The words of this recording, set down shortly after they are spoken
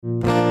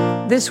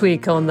This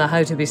week on the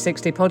How to Be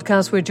 60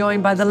 podcast, we're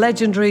joined by the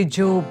legendary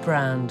Joe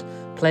Brand.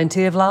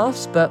 Plenty of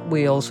laughs, but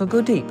we also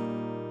go deep.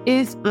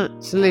 Is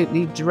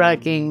absolutely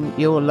dragging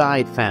your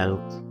life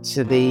out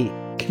to the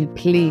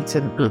complete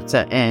and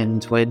utter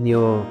end when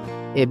you're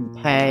in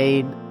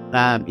pain.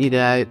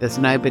 There's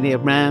nobody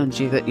around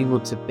you that you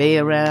want to be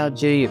around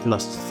you. You've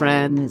lost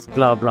friends,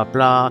 blah, blah,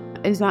 blah.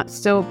 Is that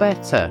still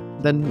better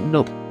than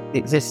not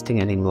existing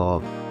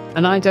anymore?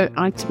 And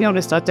to be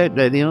honest, I don't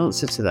know the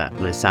answer to that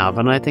myself.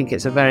 And I think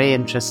it's a very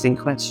interesting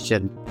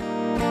question.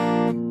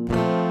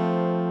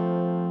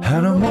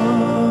 And I'm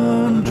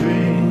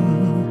wondering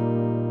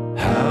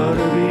how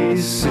to be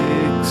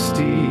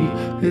 60.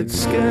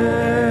 It's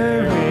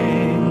scaring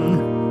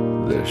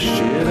the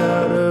shit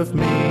out of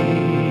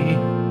me.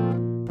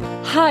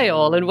 Hi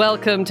all, and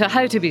welcome to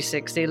How to Be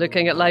 60,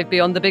 looking at life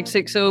beyond the big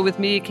 60 with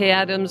me, Kay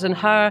Adams, and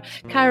her,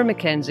 Karen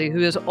McKenzie,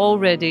 who is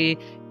already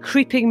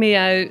creeping me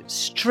out,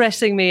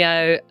 stressing me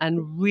out,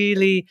 and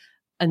really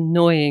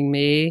annoying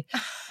me.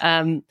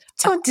 Don't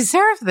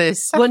deserve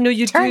this. Well, no,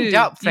 you turned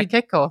up for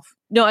kickoff.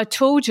 No, I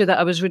told you that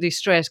I was really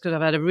stressed because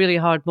I've had a really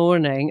hard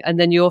morning, and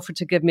then you offered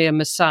to give me a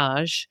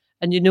massage.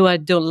 And you know I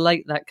don't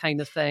like that kind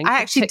of thing.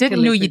 I actually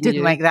didn't know you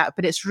didn't like that,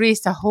 but it's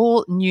raised a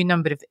whole new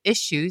number of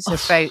issues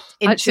about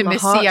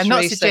intimacy. I'm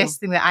not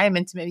suggesting that I am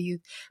intimate with you,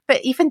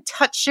 but even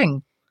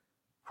touching.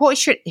 I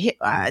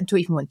don't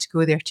even want to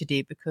go there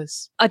today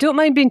because I don't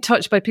mind being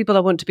touched by people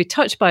I want to be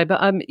touched by, but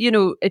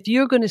if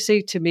you're going to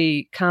say to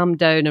me, calm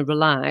down and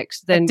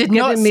relax, then I did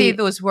not say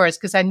those words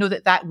because I know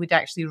that would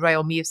actually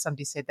rile me if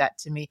somebody said that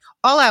to me.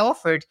 All I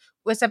offered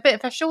was a bit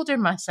of a shoulder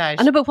massage.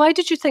 I know, but why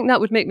did you think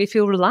that would make me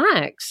feel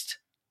relaxed?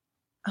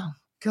 Oh,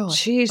 God.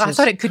 Jesus I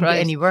thought it couldn't Christ.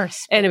 get any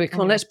worse. Anyway, come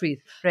on, let's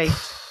breathe. Right.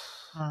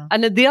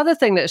 And the other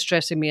thing that's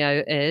stressing me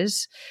out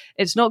is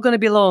it's not going to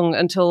be long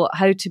until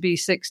How to Be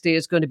 60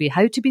 is going to be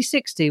How to Be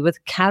 60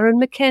 with Karen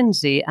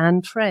McKenzie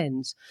and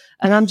friends.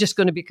 And I'm just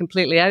going to be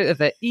completely out of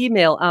it.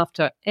 Email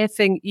after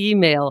effing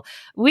email.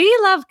 We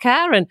love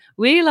Karen.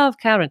 We love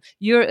Karen.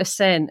 Your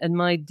ascent and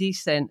my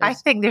descent. I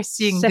think they're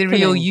seeing sickening. the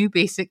real you,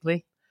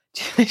 basically.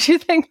 Do you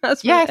think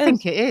that's what I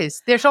think it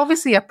is. There's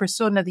obviously a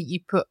persona that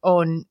you put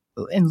on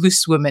in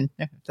Loose Women,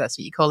 if that's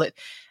what you call it.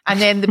 And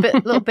then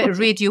the little bit of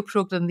radio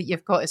program that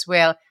you've got as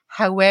well.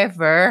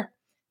 However,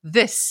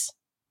 this,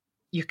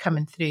 you're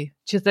coming through.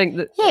 Do you think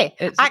that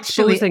it's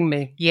actually, exposing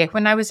me? Yeah,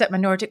 when I was at my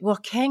Nordic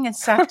walking on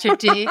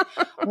Saturday,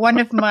 one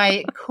of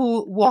my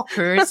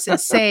co-walkers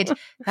said,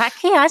 that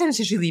Kay Adams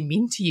is really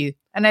mean to you.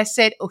 And I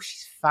said, oh,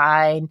 she's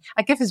fine.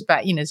 I give us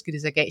back, as good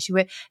as I get. She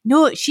went,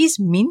 no, she's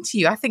mean to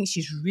you. I think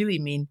she's really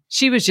mean.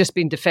 She was just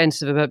being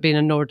defensive about being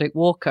a Nordic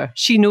walker.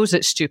 She knows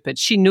it's stupid.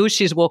 She knows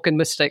she's walking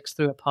with sticks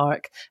through a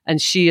park,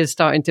 and she is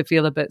starting to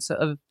feel a bit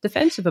sort of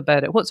defensive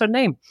about it. What's her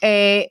name?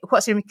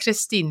 What's her name?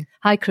 Christine.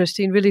 Hi,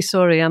 Christine. Really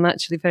sorry. I'm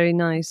actually very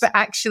nice. But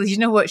actually, you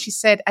know what? She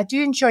said, I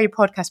do enjoy your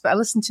podcast, but I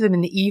listen to them in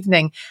the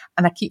evening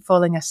and I keep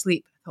falling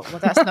asleep. I thought, well,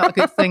 that's not a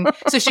good thing.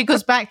 So she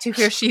goes back to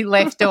where she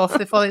left off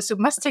the following. So it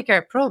must take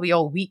her probably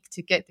all week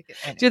to get.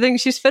 Anyway. Do you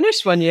think she's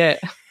finished one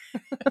yet?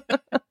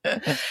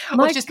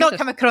 Well, she's not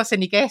come across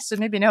any guests, so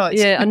maybe not.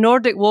 Yeah, a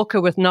Nordic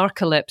walker with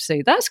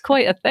narcolepsy. That's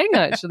quite a thing,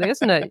 actually,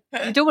 isn't it?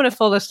 You don't want to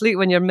fall asleep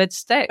when you're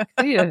mid-stick,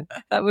 do you?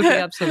 That would be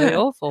absolutely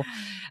awful.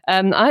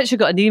 I actually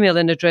got an email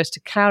in addressed to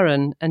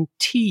Karen and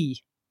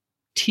T-E-A.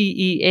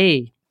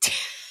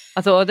 I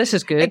thought, this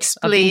is good.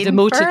 Explain I've been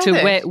demoted further.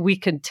 to wet,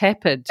 weak and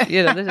tepid. This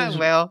is,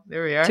 well,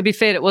 there we are. To be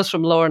fair, it was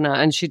from Lorna,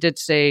 and she did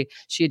say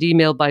she had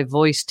emailed by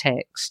voice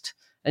text,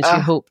 and she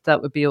hoped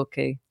that would be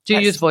okay. Do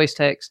you use voice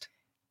text?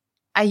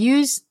 I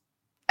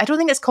don't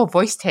think it's called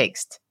voice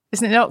text.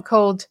 Isn't it not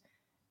called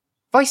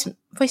voicemail?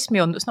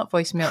 No, it's not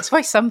voicemail. It's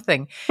voice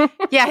something.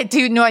 Yeah, I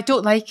do. No, I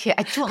don't like it.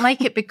 I don't like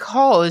it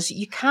because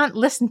you can't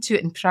listen to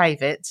it in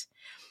private.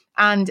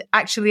 And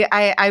actually,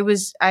 I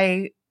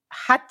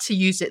had to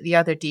use it the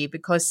other day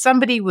because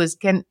somebody was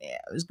going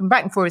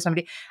back and forth with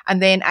somebody, and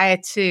then I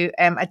had to.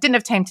 I didn't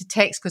have time to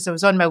text because I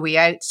was on my way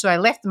out, so I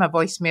left them a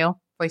voicemail.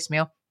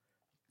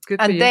 Good for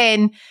And you.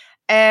 then,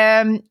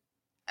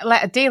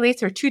 like a day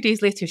later, 2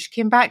 days later, she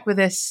came back with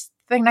this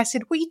thing, and I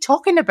said, "What are you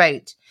talking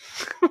about?"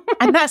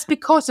 And that's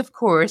because, of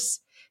course,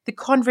 the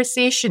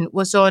conversation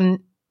was on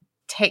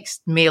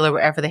text mail or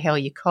whatever the hell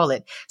you call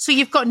it. So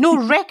you've got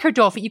no record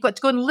of it. You've got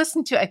to go and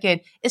listen to it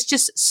again. It's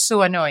just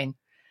so annoying.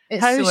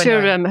 How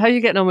are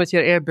you getting on with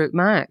your AirBook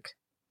Mac?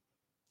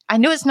 I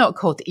know it's not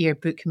called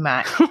AirBook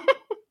Mac.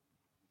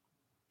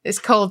 It's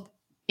called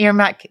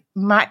Mac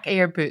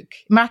AirBook.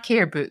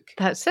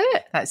 That's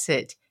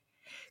it.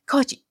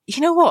 God,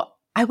 you know what?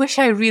 I wish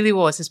I really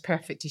was as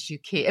perfect as you,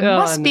 Kate. It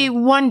must be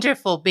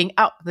wonderful being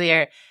up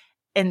there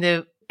in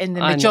the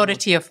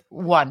majority of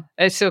one.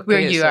 It's okay. Where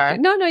you are.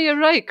 No, you're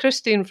right.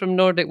 Christine from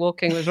Nordic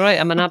Walking was right.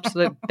 I'm an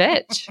absolute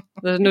bitch.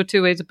 There's no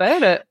two ways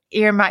about it.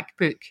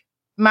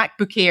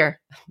 MacBook Air.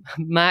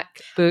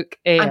 MacBook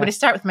Air. I'm going to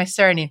start with my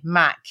surname,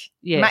 Mac.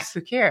 Yes.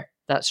 MacBook Air.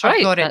 That's I've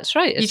right. got it. That's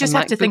right. You It's just a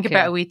have to think MacBook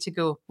about Air. a way to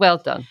go. Well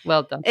done.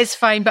 Well done. It's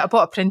fine, but I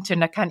bought a printer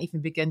and I can't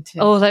even begin to.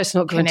 Oh, let's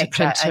not go into connect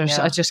that, I printers.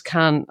 know. I just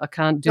can't. I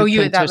can't do Oh, printers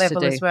you at that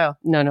level today. as well?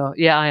 No.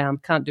 Yeah, I am.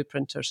 Can't do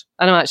printers.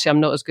 And I'm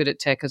not as good at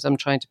tech as I'm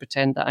trying to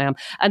pretend that I am.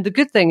 And the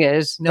good thing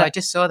is No, that I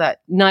just saw that.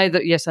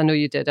 yes, I know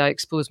you did. I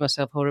exposed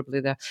myself horribly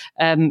there.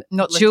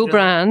 Not Jill literally.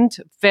 Brand,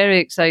 very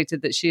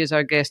excited that she is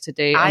our guest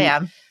today. I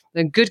And am.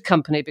 in good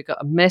company, we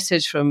got a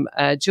message from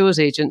Joe's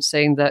agent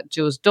saying that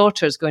Joe's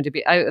daughter is going to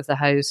be out of the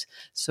house.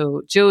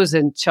 So Joe's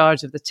in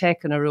charge of the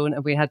tech on her own,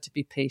 and we had to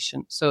be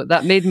patient. So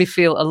that made me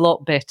feel a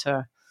lot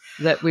better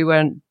that we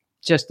weren't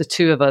just the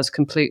two of us,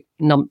 complete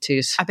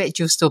numpties. I bet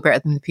Joe's still better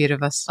than the pair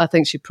of us. I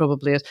think she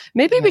probably is.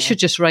 Maybe we should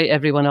just write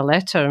everyone a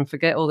letter and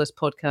forget all this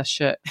podcast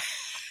shit.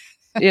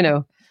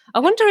 I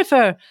wonder if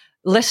our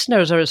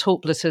listeners are as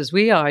hopeless as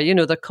we are.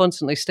 They're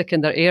constantly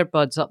sticking their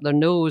earbuds up their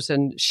nose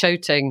and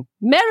shouting,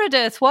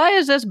 Meredith, why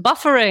is this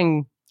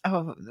buffering?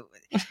 Oh,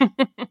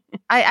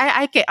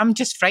 I'm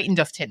just frightened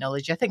of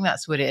technology. I think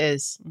that's what it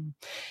is.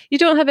 You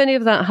don't have any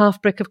of that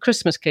half brick of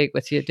Christmas cake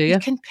with you, do you? You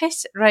can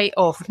piss right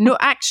off. No,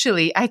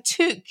 actually, I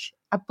took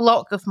a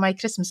block of my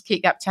Christmas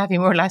cake up to Happy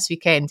Moore last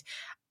weekend.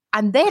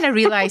 And then I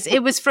realised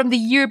it was from the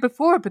year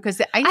before because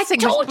the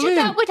icing was blue.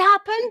 that would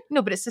happen.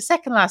 No, but it's the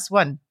second last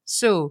one.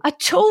 So I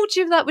told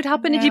you that would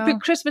happen if you No.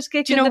 put Christmas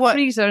cake Do you in know the what?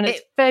 freezer and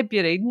it's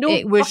February. No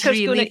it was fucker's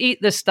going really- to eat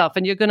this stuff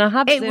and you're going to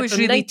have it it there was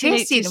from really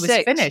tasty and it was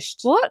 1986. finished.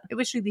 What? It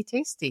was really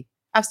tasty.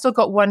 I've still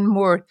got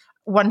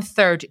one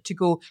third to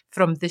go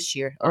from this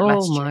year or Oh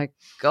last year. my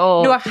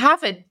God. No, I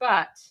haven't,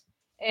 but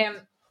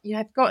you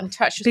have got in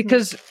touch with me.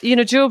 Because,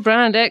 Joe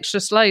Brand,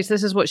 extra slice,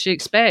 this is what she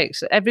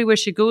expects. Everywhere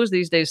she goes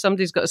these days,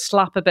 somebody's got to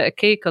slap a bit of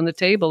cake on the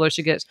table or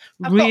she gets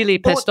I've really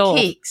got pissed oat off.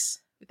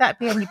 cakes. Would that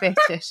be any better?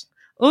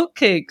 Oat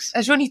cakes.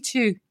 There's only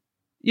two.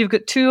 You've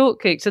got 2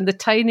 oat cakes in the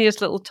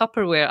tiniest little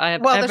Tupperware I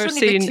have Well, there's ever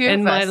only the seen two of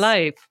in my us.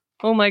 life.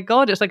 Oh my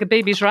God, it's like a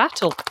baby's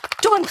rattle.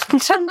 Don't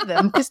turn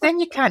them because then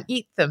you can't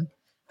eat them.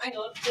 Hang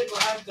on, look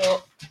what I've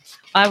got.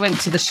 I went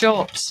to the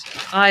shops.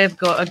 I have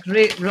got a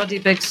great ruddy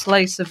big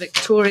slice of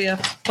Victoria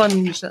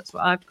sponge. That's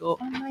what I've got.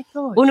 Oh my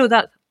God. Oh no,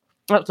 that's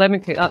lemon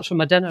cake. That's from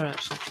my dinner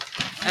actually.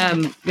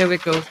 There we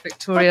go.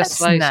 Victoria Oh, that's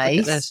slice. nice.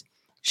 Look at this.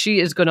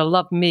 She is going to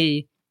love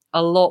me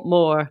a lot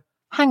more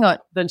Hang on.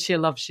 than she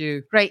loves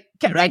you. Right.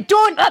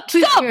 Don't put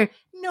Stop! your...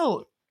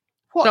 No.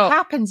 What Stop.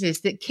 happens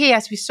is that Kay,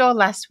 as we saw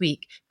last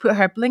week, put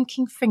her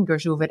blinking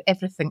fingers over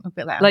everything. A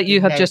bit like, I'm Like you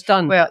doing have now. just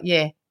done. Well,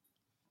 yeah.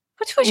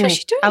 What was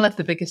she doing? I'll have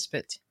the biggest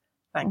bit.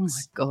 Oh my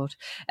Thanks. God.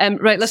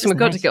 Right, listen, is we've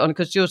got to nice. get on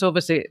because Joe's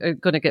obviously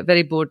going to get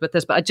very bored with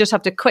this, but I just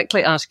have to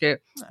quickly ask you,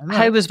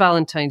 how was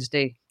Valentine's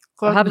Day?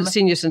 I haven't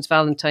seen you since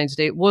Valentine's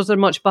Day. Was there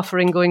much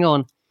buffering going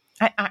on?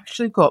 I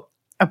actually got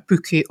a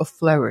bouquet of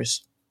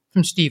flowers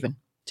from Stephen.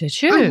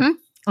 Did you? Mhm.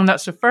 And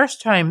that's the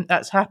first time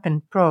that's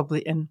happened probably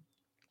in...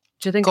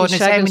 Do you think God he's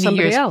knows how shagging many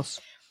somebody years. else?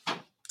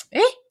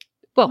 Eh?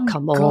 Well, Oh,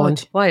 come on.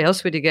 God. Why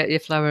else would he get you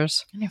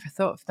flowers? I never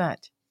thought of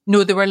that.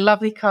 No, there were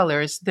lovely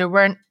colours. There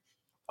weren't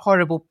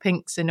horrible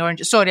pinks and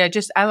oranges. Sorry,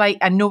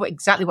 I know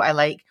exactly what I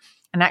like.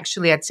 And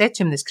actually, I'd said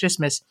to him this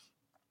Christmas,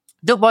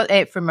 don't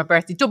bother for my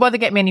birthday. Don't bother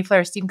getting me any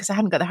flowers, Stephen, because I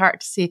hadn't got the heart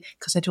to say,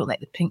 because I don't like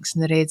the pinks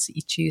and the reds that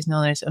you choose and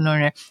all this.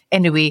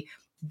 Anyway,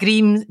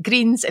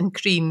 greens and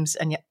creams,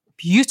 and yeah,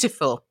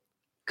 beautiful.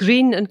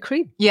 Green and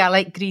cream. Yeah, I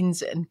like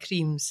greens and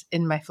creams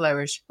in my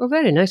flowers. Well,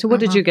 very nice. So what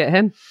did you get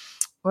him?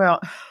 Well,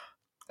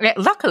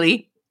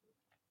 luckily,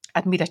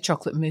 I'd made a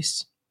chocolate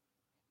mousse.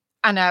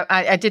 And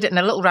I did it in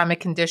a little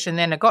ramekin dish, and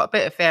then I got a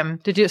bit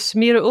of... Did you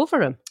smear it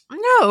over him?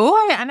 No,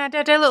 I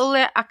did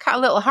I cut a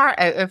little heart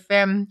out of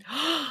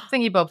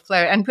thingy bob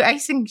flour and put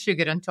icing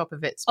sugar on top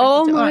of it.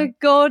 Oh sprinkled it my on.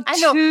 God, I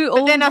know, too but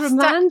old then I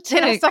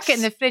romantic. stuck it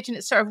in the fridge and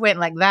it sort of went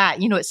like that.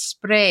 It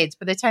spread.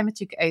 By the time I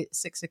took it out at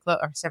 6 o'clock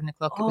or 7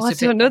 o'clock, it was Oh, a I bit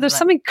don't know. There's like-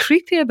 something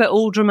creepy about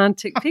old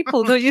romantic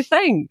people, don't you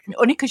think?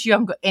 Only because you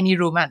haven't got any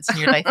romance in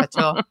your life at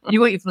all.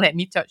 You won't even let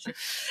me touch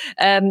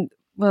it.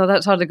 Well,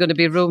 that's hardly going to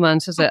be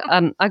romance, is it?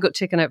 I got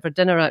taken out for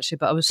dinner, actually,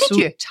 but I was Did so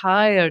you?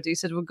 tired. He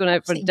said, we're going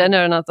out for Same.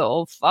 dinner. And I thought,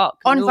 oh, fuck.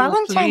 On no,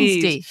 Valentine's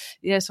please. Day?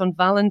 Yes, on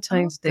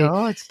Valentine's Day.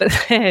 God.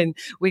 But then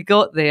we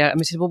got there and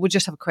we said, well, we'll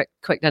just have a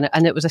quick dinner.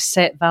 And it was a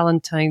set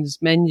Valentine's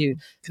menu,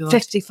 God.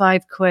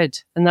 55 quid.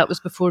 And that was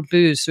before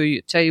booze. So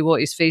tell you what,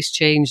 his face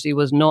changed. He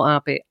was not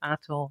happy at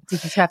all.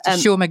 Did you have to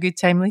show him a good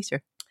time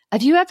later?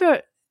 Have you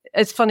ever,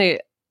 it's funny,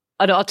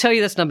 I'll tell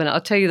you this in a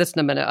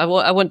minute. I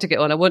want to get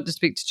on. I want to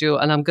speak to Joe,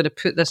 and I'm going to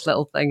put this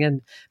little thing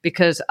in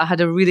because I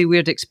had a really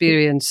weird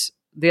experience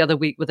the other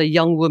week with a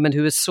young woman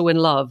who was so in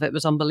love. It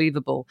was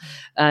unbelievable.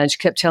 And she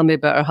kept telling me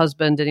about her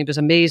husband, and he was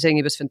amazing.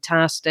 He was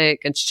fantastic.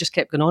 And she just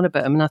kept going on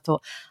about him. And I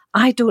thought,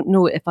 I don't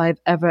know if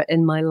I've ever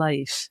in my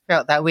life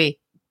Felt that way.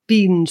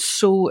 been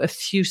so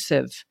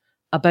effusive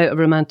about a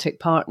romantic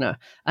partner.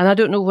 And I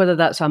don't know whether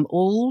that's I'm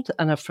old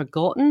and I've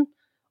forgotten,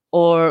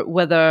 or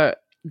whether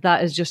that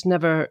has just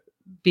never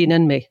been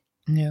in me.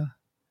 No.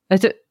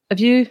 Have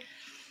you?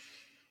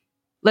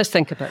 Let's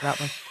think about that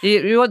one.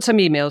 You want some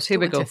emails? Here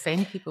we Don't want go. to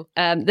offend people.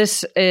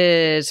 This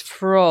is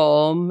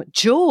from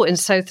Joe in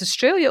South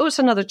Australia. Oh, it's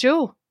another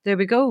Joe. There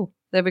we go.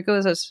 There we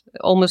go. That's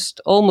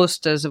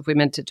almost as if we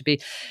meant it to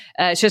be.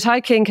 She says,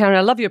 hi, Kay and Karen.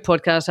 I love your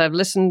podcast. I've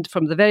listened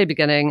from the very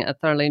beginning. I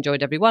thoroughly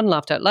enjoyed everyone,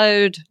 laughed out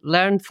loud,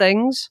 learned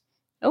things.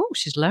 Oh,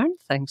 she's learned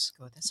things.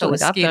 God, that's Don't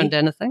think I've learned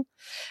anything.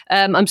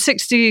 I'm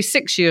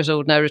 66 years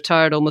old now,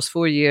 retired almost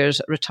 4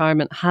 years.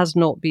 Retirement has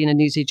not been an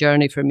easy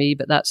journey for me,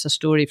 but that's a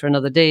story for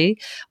another day.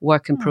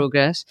 Work in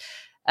progress.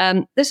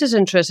 This is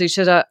interesting. She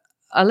said,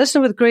 I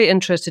listened with great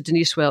interest to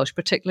Denise Welch,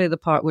 particularly the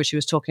part where she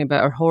was talking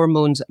about her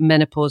hormones,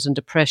 menopause and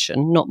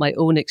depression. Not my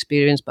own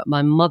experience, but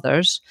my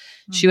mother's.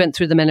 She went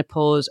through the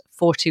menopause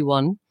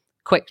 41,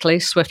 quickly,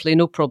 swiftly,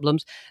 no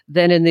problems.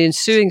 Then in the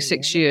ensuing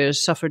 6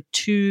 years, suffered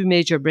 2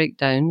 major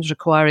breakdowns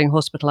requiring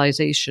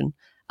hospitalisation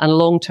and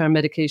long-term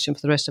medication for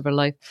the rest of her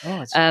life.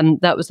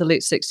 That was the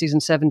late 60s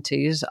and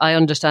 70s. I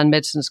understand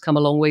medicine's come a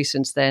long way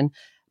since then,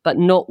 but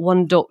not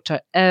one doctor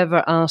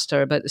ever asked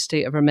her about the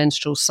state of her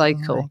menstrual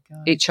cycle.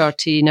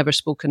 HRT never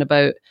spoken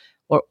about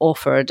or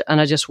offered,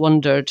 and I just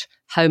wondered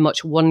how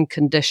much one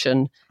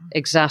condition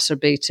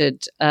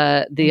exacerbated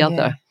the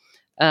other,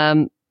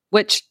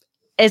 which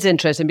is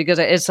interesting because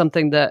it is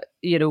something that,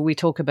 we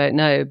talk about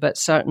now, but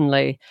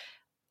certainly,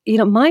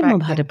 my mum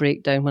had a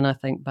breakdown when I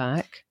think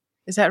back.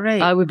 Is that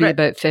right? I would be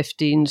about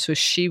 15, so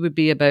she would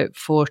be about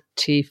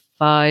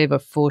 45 or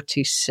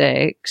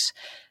 46.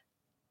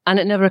 And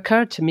it never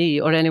occurred to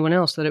me or anyone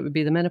else that it would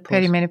be the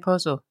menopause.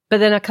 Perimenopausal. But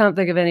then I can't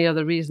think of any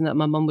other reason that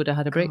my mum would have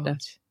had a breakdown.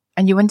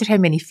 And you wonder how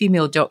many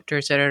female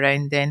doctors are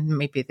around then.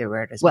 Maybe there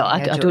were as well. Well,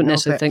 I don't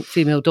necessarily think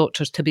female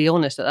doctors, to be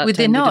honest, at that would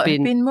time they not would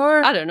have been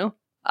more? I don't know.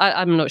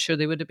 I'm not sure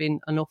they would have been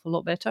an awful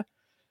lot better.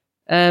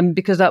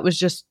 Because that was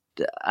just,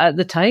 at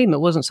the time, it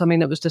wasn't something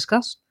that was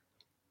discussed.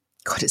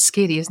 God, it's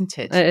scary, isn't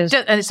it? It is.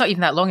 And it's not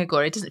even that long ago.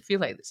 It doesn't feel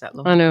like it's that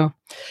long I know.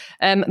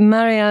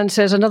 Marianne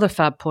says, another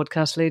fab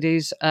podcast,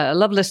 ladies. I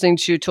love listening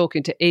to you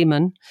talking to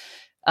Eamon.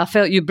 I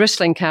felt you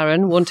bristling,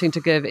 Karen, wanting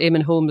to give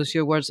Eamon Holmes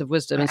your words of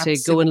wisdom and say,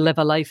 go and live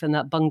a life in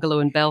that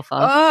bungalow in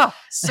Belfast. Oh,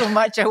 so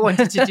much I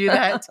wanted to do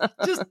that.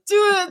 Just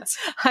do it.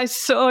 I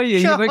saw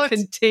you. God. You were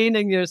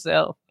containing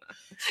yourself.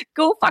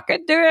 Go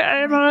fucking do it,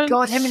 Eamon.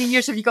 God, how many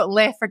years have you got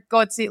left? For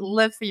God's sake,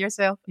 live for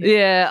yourself.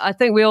 Yeah, I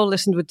think we all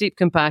listened with deep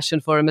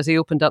compassion for him as he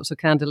opened up so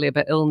candidly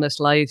about illness,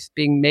 life,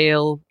 being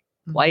male,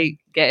 white,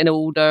 getting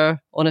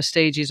older. On a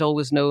stage, he's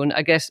always known.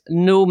 I guess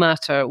no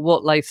matter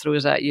what life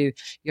throws at you,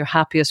 your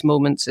happiest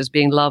moments is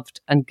being loved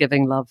and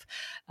giving love.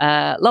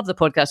 Love the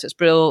podcast. It's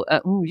brilliant.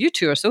 You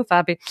two are so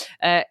fabby.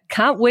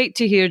 Can't wait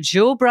to hear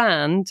Joe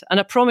Brand. And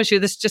I promise you,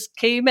 this just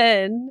came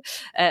in.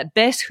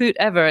 Best hoot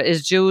ever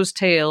is Joe's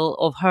tale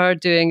of her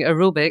doing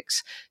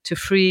aerobics to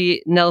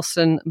free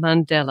Nelson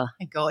Mandela.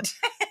 My God.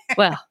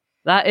 Well,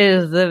 that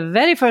is the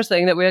very first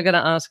thing that we're going to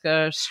ask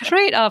her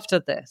straight after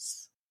this.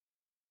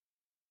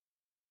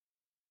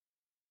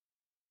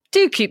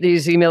 Do keep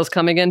these emails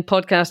coming in,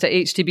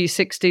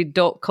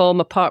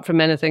 podcast@htb60.com. Apart from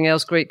anything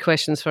else, great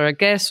questions for our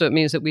guests. So it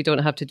means that we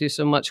don't have to do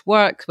so much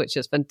work, which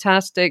is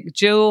fantastic.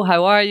 Joe,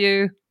 how are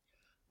you?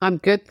 I'm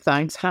good,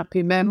 thanks.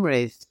 Happy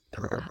memories.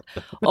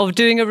 Of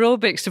doing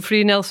aerobics to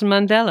free Nelson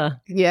Mandela?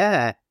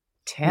 Yeah.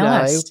 Tell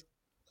us.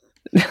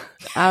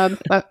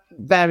 But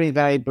very,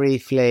 very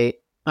briefly,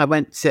 I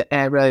went to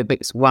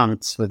aerobics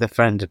once with a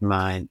friend of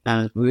mine,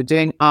 and we were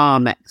doing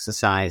arm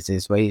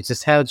exercises where you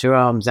just held your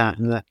arms out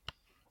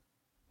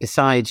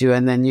beside you,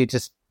 and then you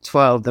just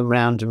twirled them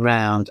round and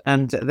round.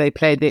 And they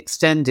played the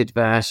extended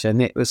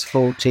version. It was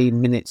 14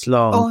 minutes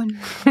long. Oh,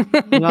 no.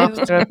 And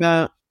after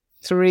about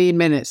 3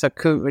 minutes, I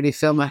couldn't really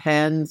feel my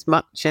hands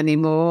much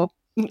anymore.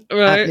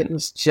 Right. It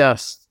was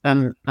just,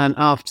 and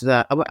after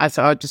that,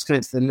 I just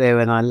went to the loo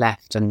and I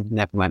left and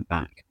never went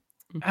back.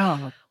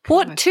 Oh,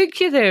 what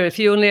took you there if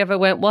you only ever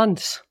went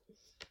once?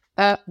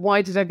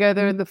 Why did I go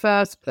there in the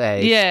first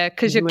place? Yeah,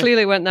 because you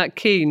clearly weren't that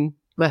keen.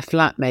 My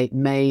flatmate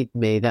made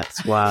me,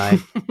 that's why.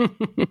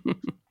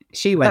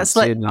 She went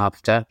soon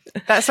after.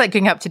 That's like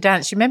going up to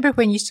dance. You remember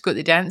when you used to go to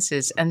the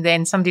dances and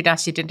then somebody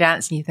asked you to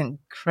dance and you think,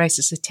 Christ,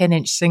 it's a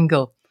 10-inch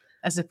single,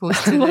 as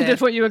opposed to I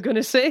wondered what you were going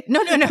to say.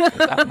 No.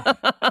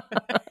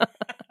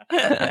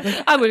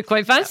 I would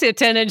quite fancy a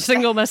 10-inch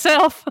single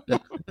myself.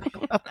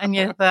 And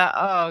you thought,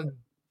 oh,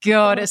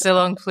 God, it's a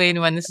long plain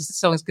one. This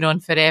song's going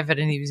on forever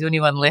and he was the only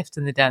one left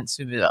in the dance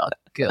room. Oh,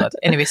 God.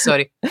 Anyway,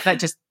 sorry.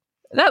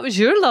 That was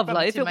your love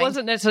life. It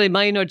wasn't necessarily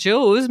mine or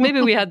Joe's. Maybe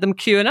we had them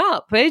queuing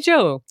up. Hey,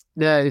 Joe?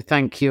 No,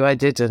 thank you. I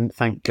didn't,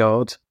 thank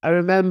God. I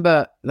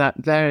remember that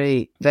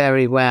very,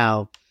 very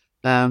well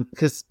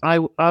because I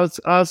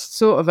was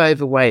sort of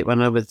overweight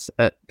when I was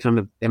kind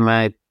of in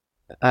my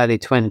early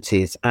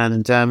 20s,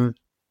 and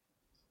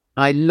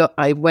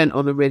I went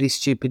on a really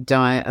stupid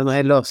diet and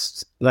I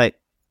lost like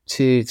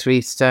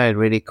 2-3 stone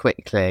really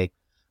quickly.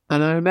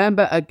 And I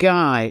remember a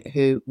guy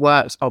who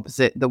works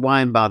opposite the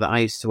wine bar that I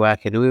used to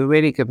work in. And we were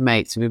really good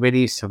mates and we really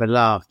used to have a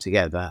laugh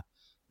together.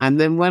 And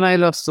then when I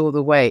lost all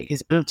the weight,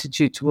 his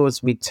attitude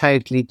towards me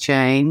totally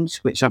changed,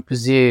 which I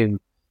presume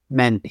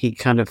meant he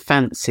kind of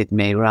fancied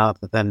me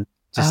rather than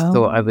just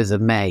thought I was a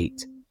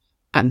mate.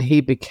 And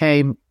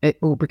it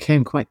all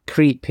became quite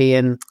creepy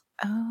and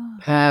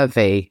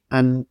pervy.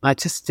 And I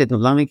just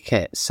didn't like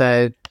it.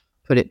 So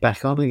put it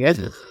back on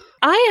again.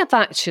 I have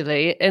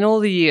actually, in all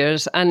the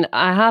years, and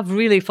I have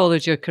really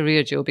followed your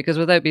career, Joe, because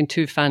without being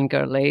too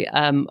fangirly,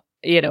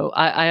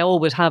 I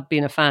always have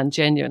been a fan,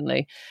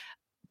 genuinely.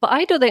 But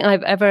I don't think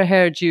I've ever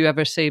heard you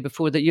ever say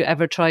before that you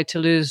ever tried to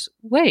lose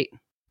weight.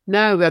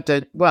 No, I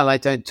don't. Well, I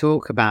don't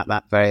talk about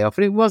that very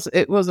often. It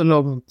was a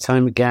long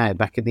time ago,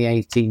 back in the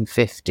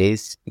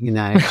 1850s,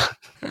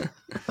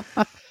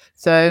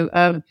 So,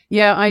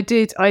 I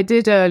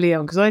did early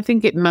on, because I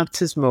think it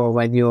matters more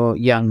when you're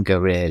younger,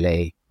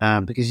 really,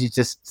 because you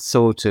just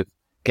sort of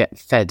get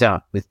fed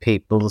up with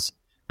people's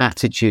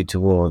attitude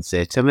towards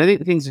it. I mean, I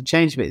think things have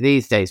changed a bit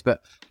these days,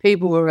 but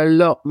people were a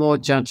lot more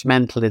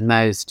judgmental in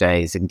those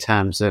days in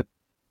terms of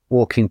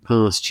walking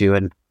past you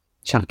and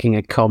chucking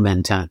a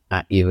comment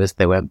at you as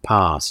they went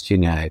past,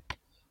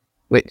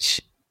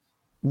 which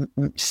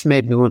just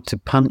made me want to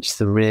punch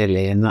them,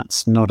 really, and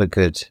that's not a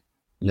good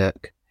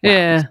look.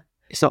 Yeah.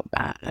 It's not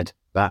bad,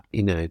 but,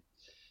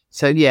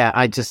 So, yeah,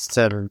 I just,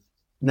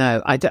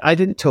 no, I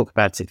didn't talk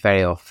about it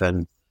very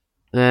often.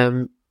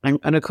 And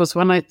of course,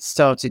 when I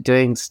started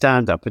doing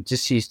stand-up, I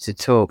just used to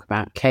talk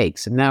about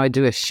cakes, and now I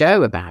do a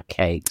show about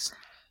cakes.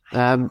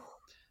 And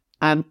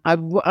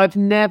I've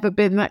never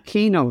been that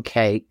keen on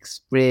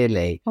cakes,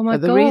 really. Oh, my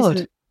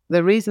God.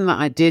 The reason that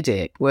I did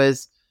it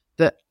was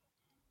that,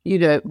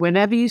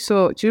 whenever you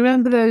saw... Do you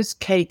remember those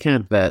cake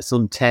adverts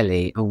on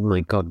telly? Oh,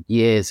 my God,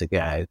 years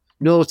ago.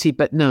 Naughty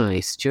but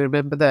nice. Do you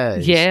remember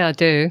those? Yeah, I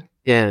do.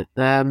 Yeah.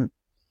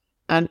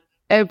 And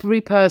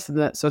every person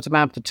that sort of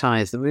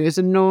advertised them, it was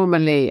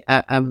normally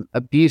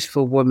a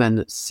beautiful woman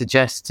that's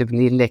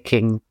suggestively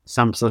licking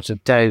some sort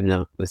of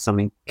donut with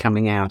something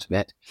coming out of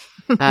it.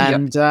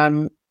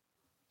 And,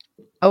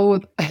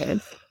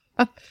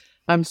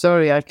 I'm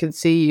sorry, I can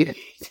see you.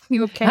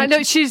 You okay? I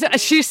know, she's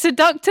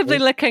seductively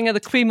licking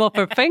the cream off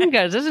her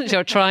fingers, isn't she?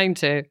 Or trying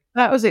to.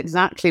 That was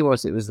exactly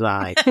what it was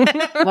like.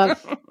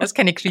 That's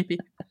kind of creepy.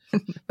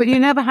 But you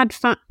never had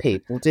fat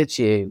people, did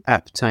you,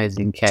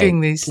 advertising cake?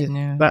 Doing these,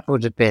 no. That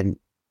would have been,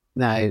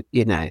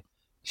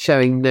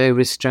 showing no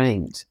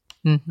restraint.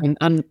 Mm-hmm.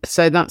 And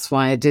so that's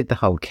why I did the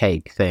whole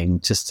cake thing,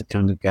 just to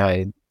kind of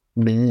go,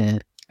 meh.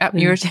 Up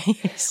your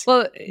days.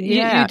 Well,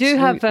 Yeah, you do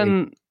have...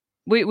 absolutely.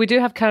 We do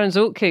have Karen's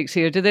oatcakes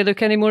here. Do they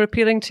look any more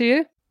appealing to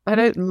you? I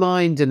don't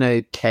mind an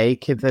oat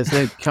cake if there's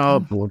no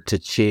cardboard to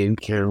chew,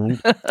 Carol.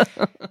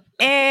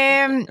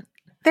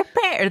 They're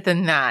better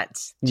than that.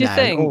 Do you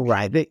think? All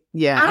right.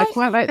 I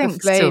quite like the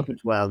think so.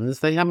 flavoured ones.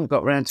 They haven't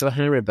got round to a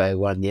Haribo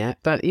one yet,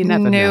 but you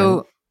never know.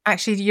 No,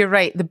 actually, you're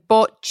right. The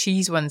bought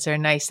cheese ones are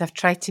nice. I've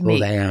tried to make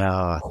They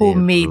are.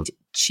 homemade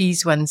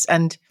cheese ones,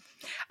 and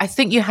I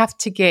think you have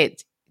to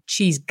get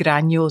cheese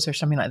granules or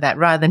something like that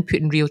rather than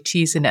putting real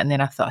cheese in it. And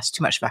then I thought it's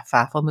too much of a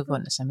faff. I'll move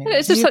on to something.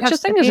 Is there You such have a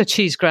thing to as a be-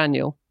 cheese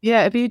granule?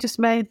 Yeah, have you just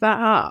made that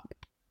up?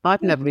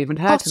 I've never even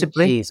heard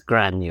Possibly. of cheese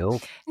granule.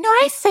 No,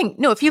 I think,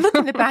 if you look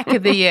in the back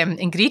of the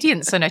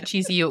ingredients on a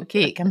cheesy oat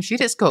cake, I'm sure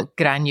it's got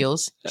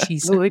granules.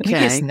 Cheese. Oh, Maybe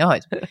it's okay.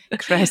 not.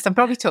 Christ, I'm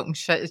probably talking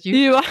shit.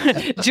 You are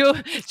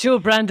Joe,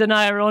 Brand, and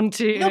I are on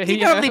to Nobody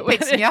here. probably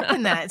picks me up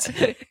in that.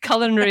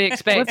 Culinary What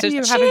expecters. are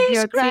you having for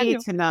your tea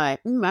granule. tonight?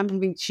 I'm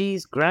having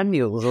cheese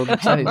granules on the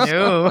toast.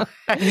 No,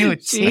 I know,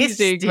 Cheesy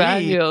tasty.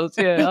 granules.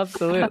 Yeah,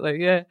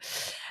 absolutely. Yeah.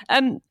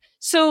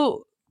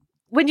 So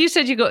when you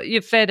said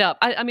you're fed up,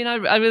 I mean,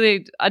 I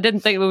really didn't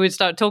think we would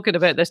start talking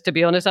about this, to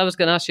be honest. I was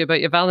going to ask you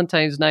about your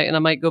Valentine's night, and I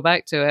might go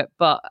back to it.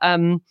 But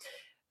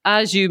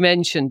as you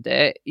mentioned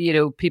it,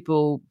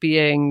 people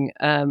being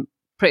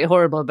pretty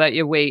horrible about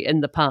your weight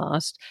in the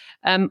past.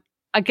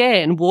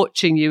 Again,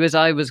 watching you as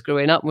I was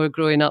growing up, we're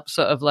growing up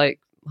sort of like,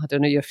 I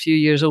don't know, you're a few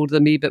years older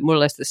than me, but more or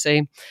less the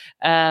same.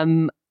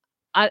 You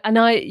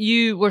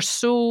were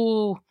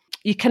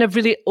you kind of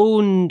really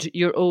owned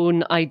your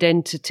own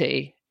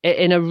identity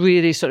in a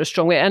really sort of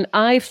strong way. And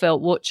I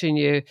felt watching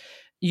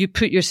you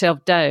put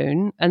yourself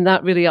down, and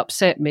that really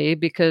upset me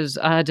because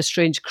I had a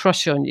strange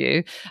crush on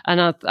you.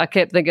 And I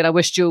kept thinking, I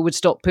wish Jo would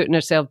stop putting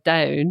herself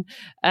down.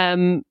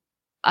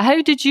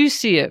 How did you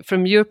see it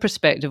from your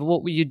perspective?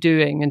 What were you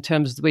doing in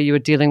terms of the way you were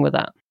dealing with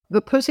that?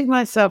 The putting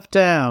myself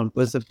down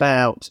was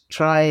about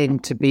trying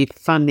to be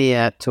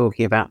funnier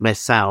talking about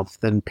myself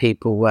than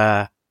people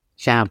were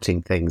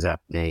shouting things at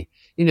me.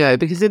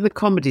 Because in the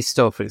Comedy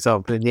Store, for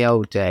example, in the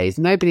old days,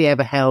 nobody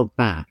ever held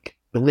back.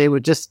 And they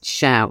would just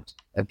shout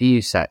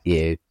abuse at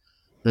you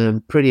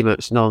pretty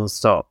much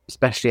non-stop,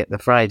 especially at the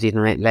Friday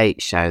Night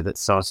Late Show that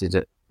started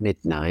at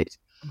midnight.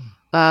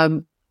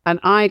 And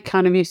I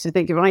kind of used to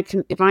think,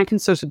 if I can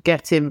sort of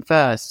get in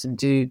first and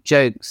do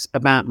jokes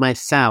about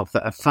myself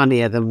that are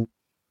funnier than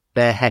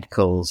their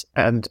heckles,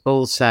 and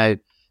also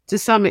to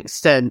some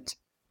extent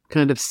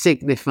kind of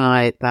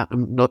signify that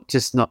I'm not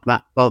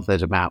that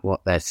bothered about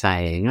what they're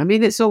saying. I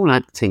mean, it's all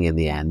acting in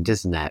the end,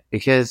 isn't it?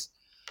 Because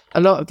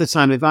a lot of the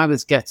time, if I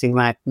was getting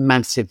like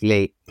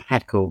massively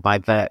heckled by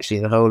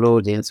virtually the whole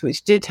audience,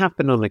 which did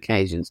happen on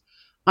occasions,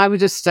 I would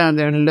just stand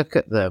there and look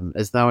at them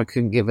as though I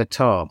couldn't give a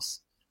toss,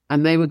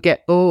 and they would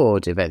get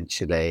bored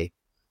eventually.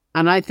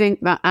 And I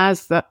think that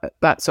as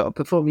that sort of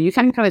performer, you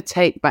can kind of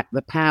take back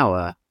the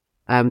power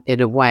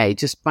in a way,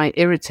 just by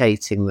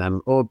irritating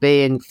them or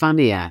being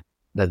funnier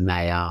than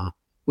they are,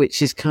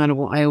 which is kind of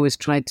what I always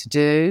tried to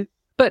do.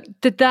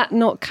 But did that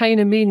not kind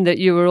of mean that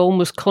you were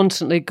almost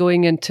constantly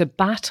going into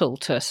battle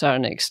to a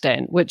certain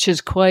extent, which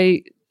is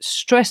quite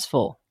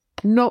stressful?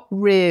 Not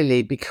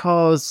really,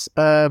 because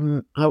I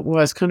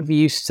was kind of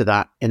used to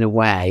that in a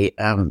way,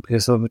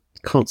 because I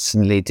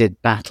constantly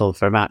did battle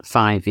for about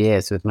 5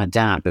 years with my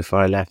dad before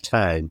I left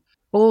home.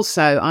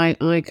 Also,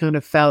 I kind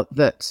of felt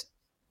that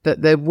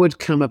there would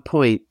come a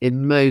point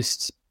in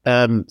most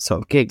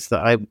sort of gigs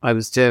that I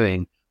was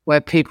doing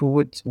where people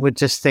would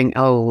just think,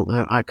 oh,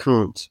 I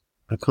can't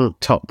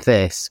top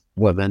this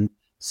woman,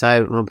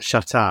 so I'll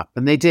shut up.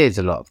 And they did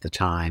a lot of the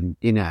time,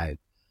 you know.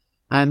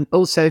 And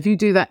also, if you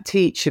do that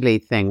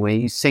teacherly thing where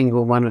you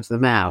single one of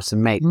them out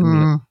and make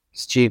them look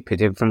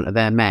stupid in front of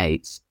their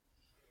mates,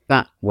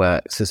 that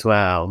works as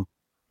well.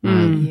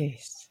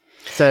 Yes.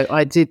 So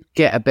I did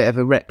get a bit of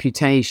a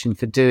reputation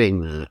for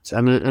doing that.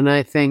 And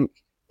I think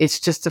it's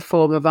just a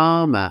form of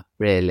armour,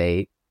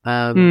 really.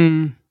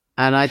 And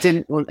I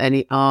didn't want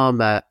any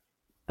armour,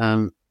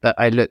 but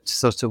I looked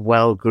sort of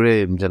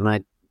well-groomed and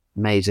I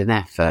made an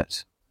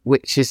effort,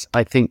 which is,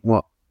 I think,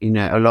 what, you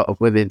know, a lot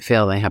of women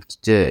feel they have to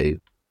do,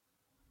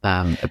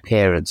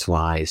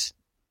 appearance-wise.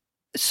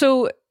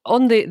 So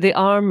on the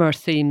armour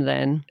theme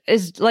then,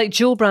 is like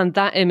Joe Brand,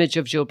 that image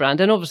of Joe Brand,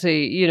 and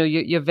obviously, you know,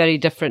 you're very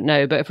different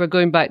now, but if we're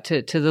going back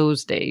to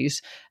those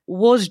days,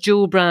 was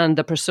Joe Brand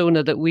the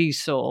persona that we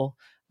saw,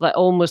 like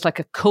almost like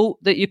a coat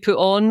that you put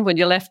on when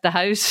you left the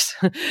house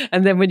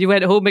and then when you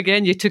went home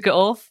again, you took it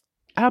off?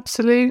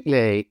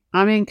 Absolutely.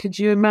 I mean, could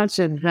you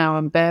imagine how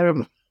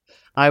unbearable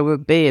I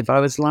would be if I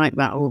was like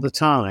that all the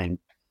time?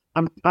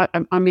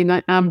 I mean,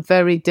 I am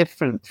very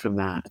different from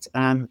that.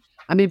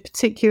 I mean,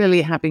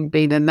 particularly having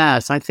been a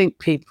nurse, I think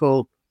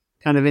people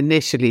kind of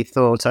initially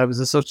thought I was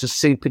a sort of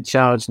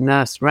supercharged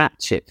Nurse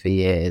Ratchet for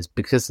years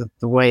because of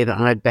the way that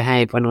I'd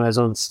behave when I was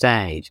on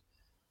stage.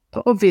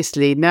 But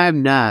obviously, no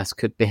nurse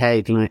could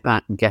behave like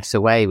that and get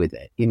away with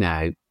it, you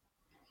know.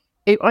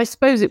 I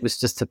suppose it was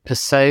just a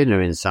persona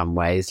in some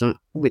ways,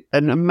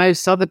 and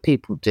most other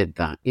people did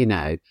that, you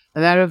know.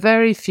 And there are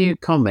very few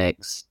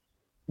comics,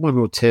 one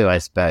or two, I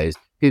suppose,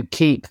 who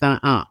keep that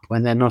up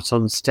when they're not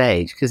on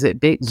stage because it'd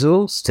be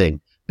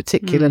exhausting,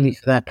 particularly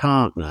for their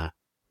partner.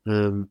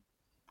 You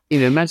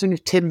know, imagine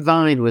if Tim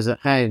Vine was at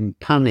home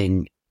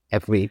punning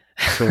every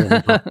 4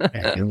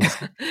 seconds.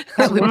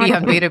 That would be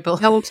unbearable.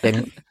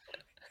 Helping.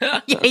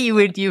 Yeah, you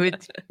would.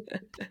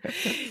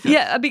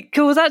 Yeah, I mean,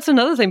 cool. That's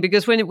another thing,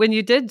 because when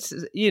you did,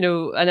 you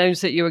know,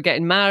 announce that you were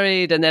getting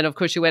married, and then of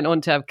course you went on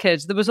to have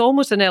kids, there was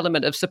almost an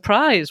element of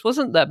surprise,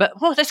 wasn't there? But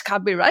this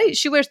can't be right.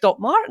 She wears Doc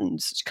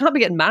Martens. She can't be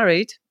getting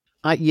married.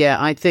 Yeah,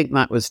 I think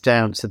that was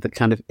down to the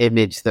kind of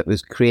image that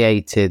was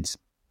created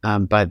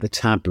by the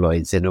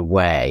tabloids in a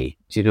way.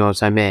 Do you know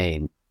what I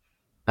mean?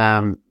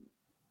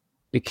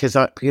 Because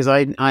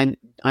I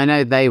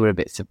know they were a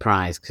bit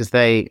surprised because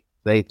they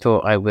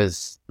thought I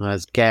was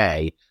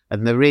gay,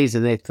 and the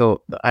reason they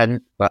thought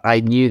that, I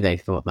knew they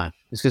thought that,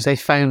 was because they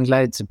phoned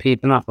loads of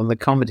people up on the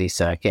comedy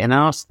circuit and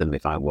asked them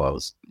if I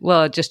was.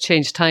 Well, it just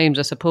changed times,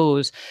 I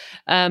suppose.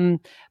 But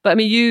I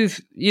mean,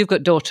 you've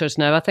got daughters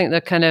now. I think they're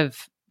kind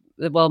of,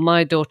 well,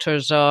 my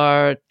daughters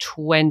are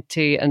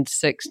 20 and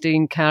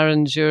 16.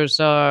 Karen's, yours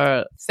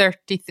are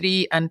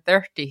 33 and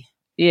 30.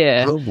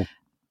 Yeah.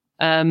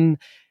 Oh.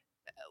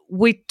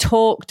 We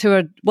talk to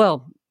her.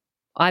 Well,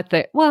 I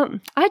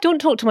don't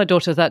talk to my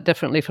daughters that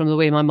differently from the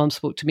way my mum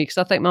spoke to me, because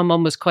I think my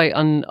mum was quite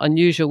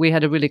unusual. We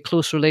had a really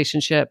close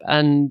relationship,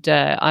 and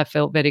I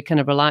felt very kind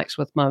of relaxed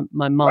with my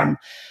mum.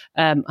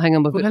 Hang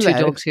on, we've got two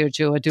dogs here,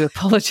 Joe. I do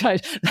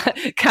apologise.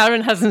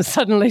 Karen hasn't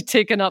suddenly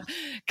taken up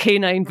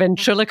canine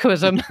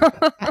ventriloquism.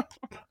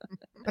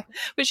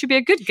 Which would be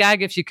a good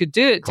gag if you could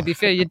do it, to be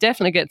fair. You'd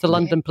definitely get to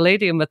London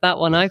Palladium with that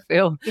one, I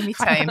feel. Give me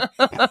time.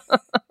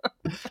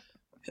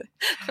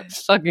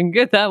 Fucking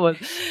good, that was.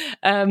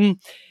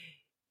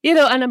 You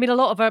know, and I mean, a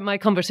lot of my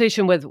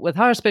conversation with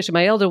her, especially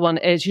my elder one,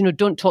 is, you know,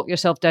 don't talk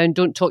yourself down.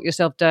 Don't talk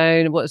yourself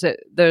down. What is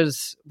it?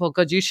 Well,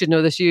 God, you should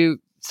know this. You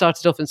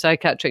started off in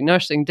psychiatric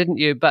nursing, didn't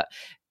you? But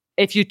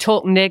if you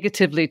talk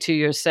negatively to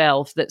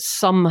yourself, that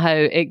somehow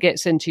it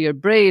gets into your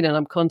brain. And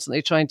I'm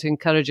constantly trying to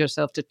encourage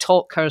yourself to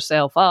talk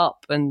herself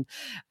up and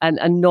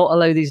not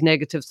allow these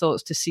negative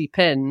thoughts to seep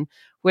in.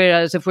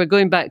 Whereas if we're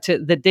going back to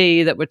the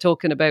day that we're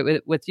talking about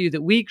with you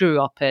that we grew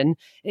up in,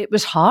 it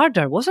was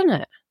harder, wasn't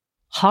it?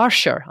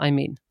 Harsher, I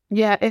mean.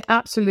 Yeah, it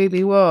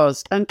absolutely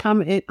was, and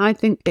I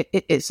think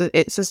it's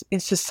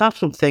a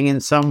subtle thing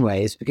in some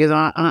ways, because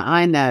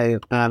I know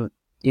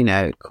you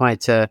know,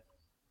 quite a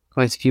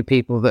few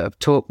people that have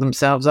talked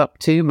themselves up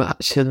too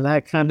much, and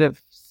they're kind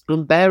of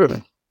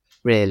unbearable,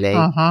 really.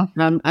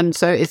 And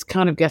so it's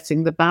kind of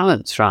getting the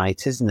balance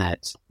right, isn't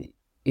it?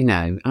 You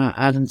know,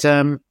 I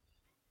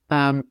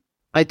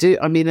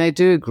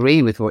do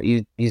agree with what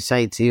you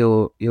say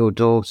to your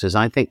daughters.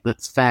 I think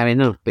that's fair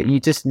enough, but you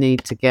just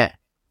need to get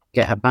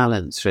a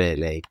balance,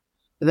 really.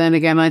 But then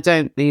again, I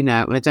don't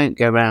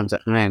go around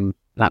at home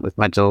like with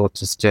my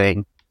daughters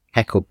doing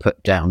heckle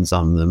put downs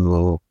on them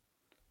or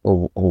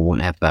or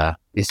whatever.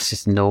 It's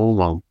just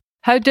normal.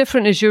 How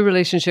different is your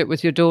relationship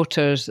with your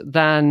daughters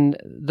than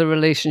the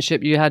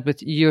relationship you had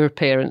with your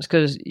parents?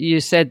 Because you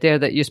said there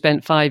that you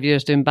spent 5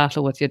 years doing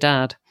battle with your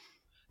dad.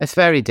 It's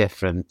very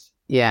different.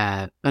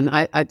 Yeah. And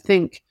I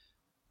think,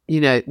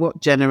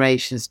 what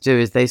generations do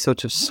is they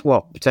sort of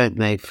swap, don't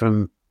they,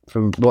 from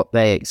what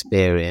they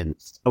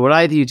experienced. Or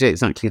either you do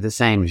exactly the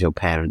same as your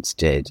parents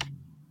did,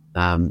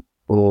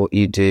 or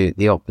you do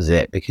the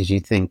opposite because you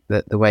think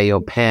that the way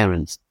your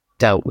parents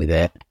dealt with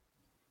it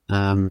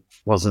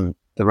wasn't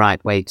the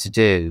right way to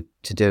do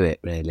it,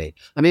 really.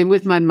 I mean,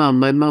 with my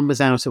mum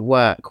was out at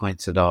work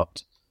quite a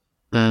lot.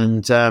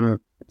 And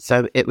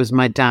so it was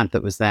my dad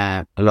that was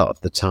there a lot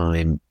of the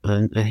time.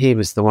 And he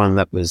was the one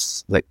that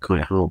was like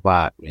quite hard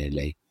work,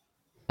 really.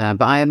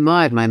 But I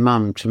admired my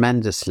mum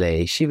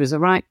tremendously. She was a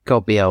right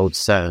gobby old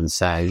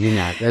so-and-so,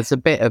 There's a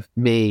bit of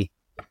me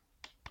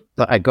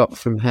that I got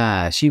from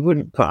her. She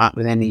wouldn't put up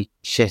with any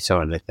shit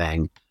or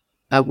anything,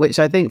 which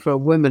I think for a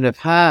woman of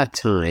her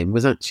time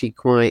was actually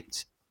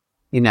quite,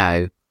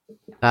 it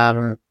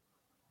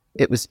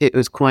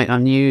was quite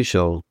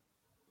unusual.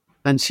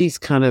 And she's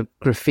kind of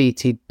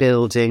graffitied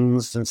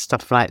buildings and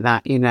stuff like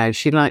that.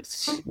 She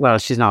likes, well,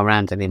 she's not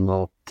around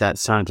anymore,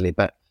 sadly,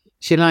 but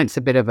she likes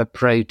a bit of a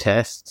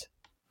protest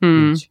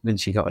when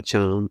she got a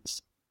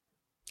chance.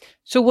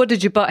 So what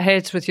did you butt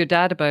heads with your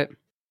dad about?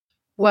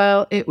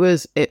 Well, it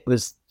was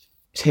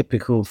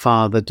typical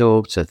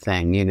father-daughter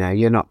thing,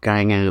 you're not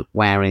going out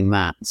wearing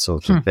that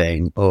sort of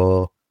thing,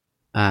 or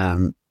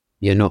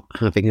you're not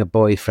having a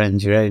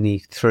boyfriend, you're only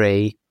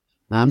 3.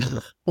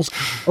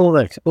 All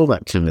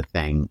that kind of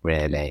thing,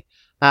 really.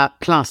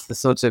 Plus the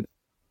sort of,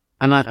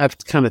 and I've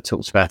kind of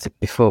talked about it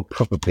before,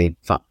 probably,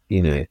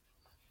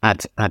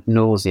 ad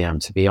nauseam,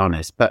 to be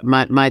honest. But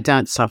my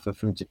dad suffered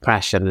from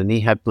depression, and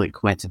he had like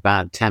quite a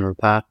bad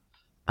temper,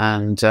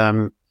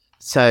 and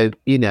so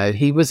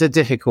he was a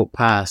difficult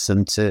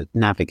person to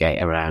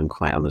navigate around,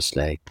 quite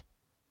honestly.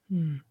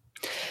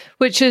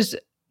 Which is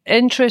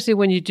interesting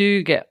when you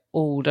do get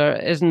older,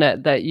 isn't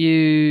it? That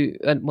you,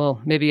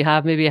 well, maybe you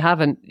have, maybe you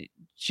haven't.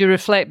 Do you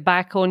reflect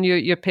back on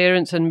your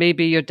parents and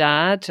maybe your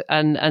dad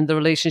and the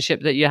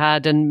relationship that you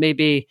had, and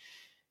maybe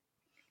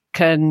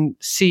can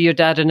see your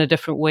dad in a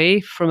different way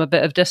from a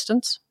bit of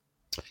distance?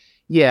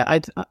 Yeah, I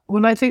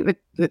think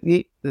that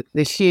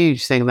the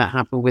huge thing that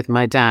happened with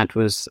my dad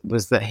was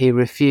that he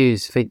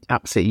refused for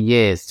absolutely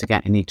years to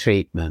get any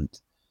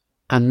treatment.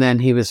 And then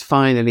he was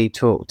finally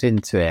talked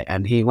into it,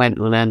 and he went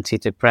on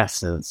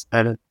antidepressants,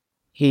 and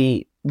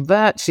he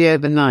virtually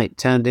overnight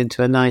turned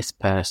into a nice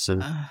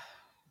person.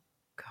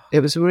 It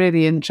was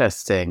really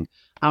interesting.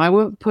 And I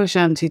won't push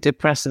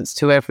antidepressants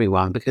to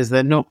everyone because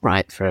they're not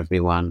right for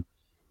everyone.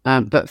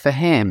 But for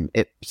him,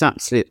 it was an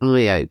absolute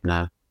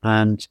eye-opener.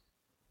 And,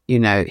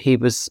 he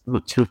was a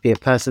much happier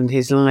person.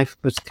 His life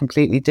was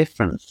completely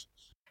different.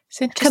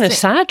 It's kind of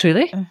sad,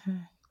 really. Mm-hmm.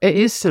 It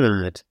is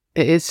sad.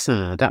 It is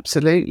sad,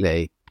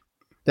 absolutely.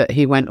 That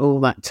he went all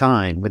that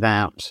time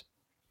without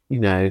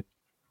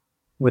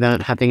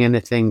having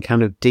anything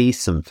kind of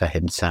decent for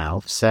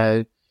himself.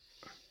 So,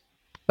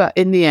 but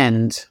in the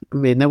end, I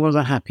mean, there was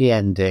a happy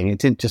ending. It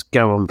didn't just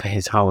go on for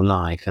his whole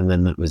life and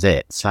then that was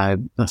it. So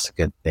that's a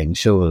good thing,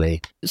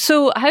 surely.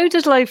 So how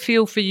does life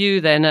feel for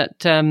you then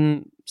at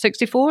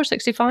 64,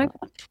 65?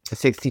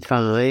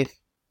 65.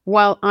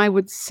 Well, I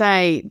would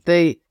say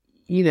I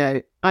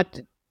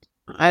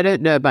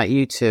don't know about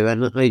you two,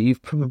 and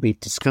you've probably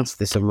discussed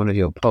this on one of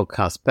your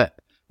podcasts, but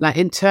like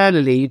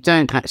internally, you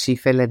don't actually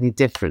feel any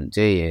different,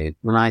 do you?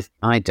 Well,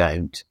 I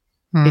don't.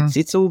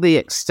 It's all the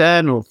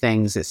external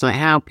things. It's like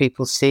how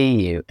people see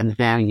you and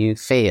how you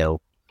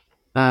feel.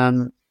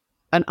 And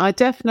I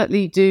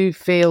definitely do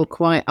feel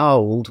quite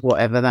old,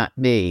 whatever that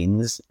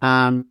means.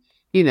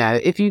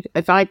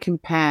 If I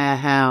compare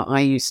how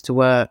I used to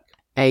work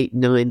 8,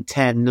 9,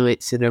 10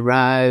 nights in a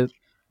row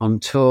on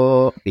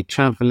tour, be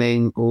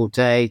traveling all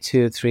day,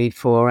 2 or 3,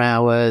 4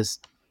 hours,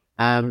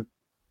 and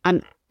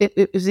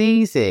it was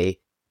easy.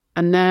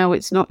 And now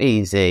it's not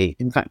easy.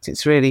 In fact,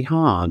 it's really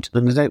hard.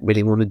 And I don't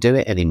really want to do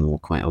it anymore,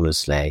 quite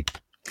honestly.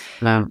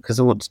 Because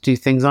I want to do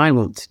things I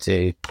want to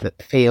do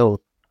that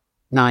feel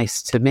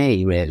nice to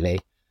me,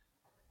 really.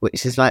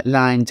 Which is like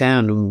lying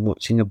down and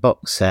watching a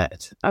box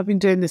set. I've been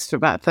doing this for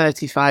about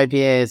 35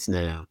 years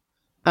now.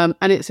 And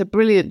it's a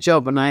brilliant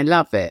job and I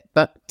love it.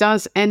 But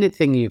does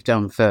anything you've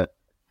done for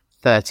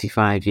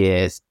 35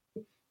 years,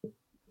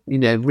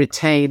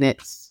 retain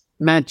its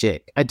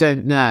magic? I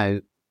don't know.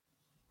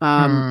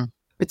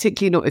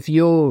 Particularly not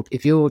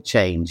if you're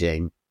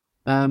changing,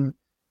 and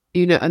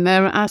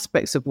there are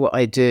aspects of what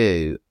I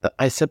do that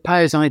I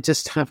suppose I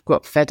just have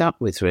got fed up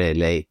with,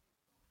 really,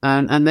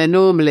 and they're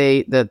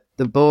normally the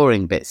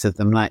boring bits of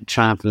them, like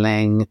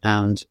traveling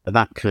and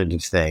that kind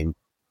of thing.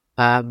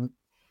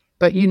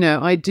 But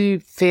I do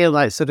feel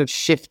like sort of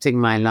shifting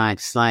my life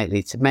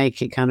slightly to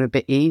make it kind of a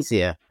bit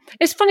easier.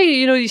 It's funny,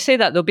 you say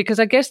that though, because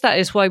I guess that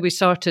is why we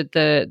started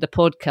the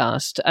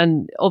podcast.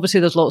 And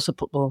obviously there's lots of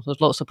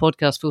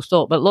podcasts, full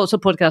stop, but lots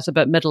of podcasts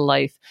about middle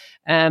life.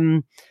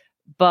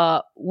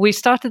 But we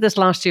started this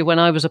last year when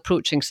I was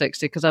approaching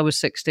 60, because I was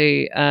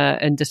 60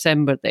 in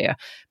December there,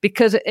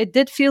 because it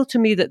did feel to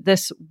me that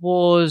this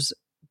was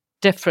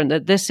different,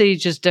 that this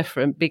age is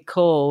different,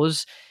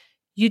 because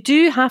you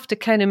do have to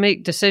kind of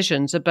make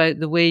decisions about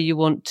the way you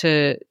want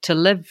to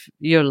live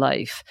your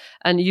life.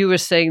 And you were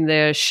saying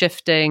there,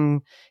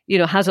 shifting,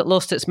 has it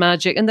lost its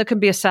magic? And there can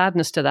be a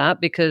sadness to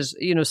that because,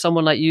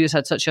 someone like you has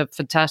had such a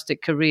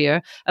fantastic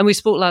career. And we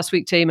spoke last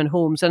week to Eamon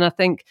Holmes, and I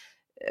think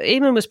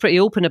Eamon was pretty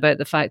open about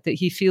the fact that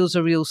he feels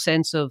a real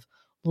sense of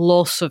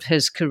loss of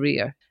his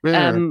career.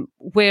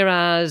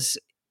 Whereas,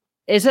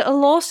 is it a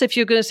loss if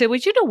you're going to say, well,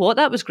 you know what,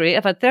 that was great.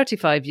 I've had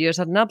 35 years,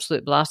 had an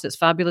absolute blast. It's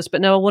fabulous.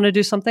 But now I want to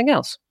do something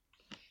else.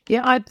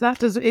 Yeah,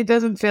 it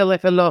doesn't feel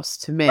like a loss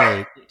to me.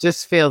 It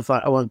just feels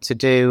like I want to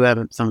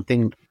do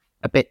something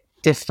a bit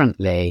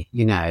differently,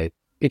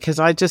 because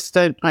I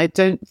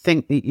don't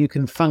think that you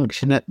can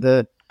function at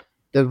the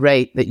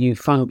rate that you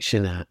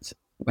function at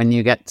when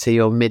you get to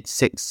your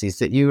mid-60s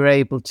that you were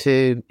able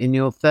to in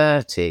your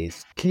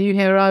 30s. Can you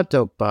hear our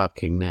dog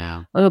barking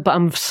now? Oh, but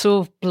I'm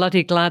so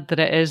bloody glad that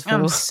it is,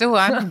 though.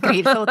 I'm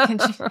grateful. Can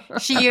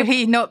she or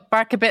he not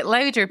bark a bit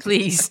louder,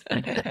 please?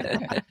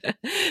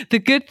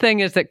 The good thing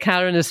is that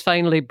Karen is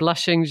finally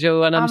blushing,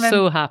 Joe, and I'm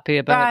so happy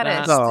about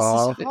that.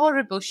 This is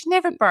horrible. She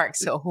never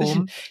barks at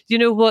home. You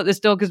know what?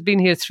 This dog has been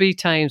here 3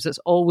 times. It's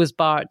always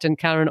barked, and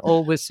Karen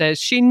always says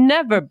she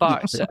never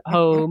barks at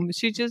home.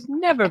 She just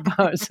never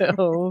barks at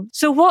home.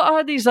 So what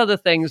are these other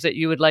things that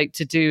you would like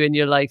to do in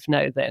your life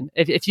now then?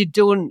 If you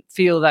don't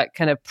feel that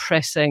kind of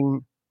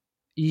pressing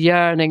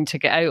yearning to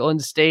get out on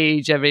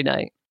stage every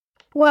night?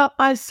 Well,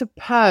 I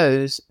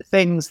suppose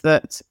things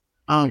that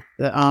aren't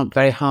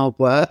very hard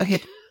work.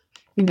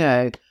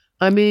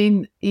 I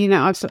mean,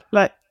 I've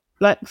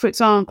like for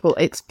example,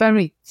 it's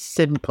very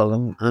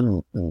simple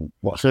and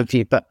what have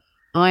you, but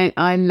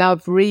I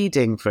love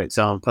reading, for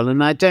example,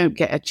 and I don't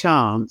get a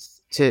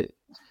chance to,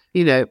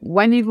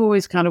 when you've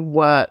always kind of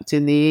worked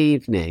in the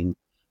evening,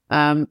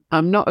 I'm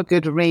not a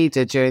good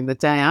reader during the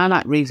day. I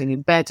like reading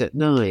in bed at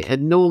night,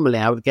 and normally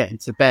I would get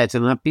into bed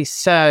and I'd be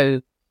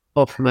so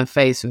off my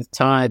face with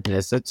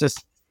tiredness. I'd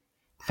just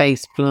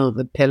face plant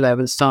the pillow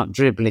and start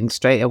dribbling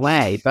straight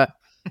away. But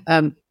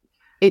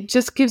it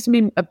just gives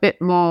me a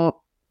bit more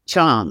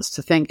chance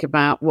to think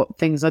about what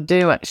things I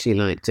do actually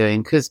like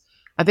doing, because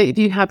I think if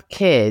you have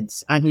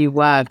kids and you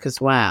work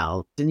as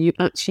well, then you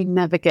actually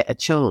never get a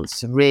chance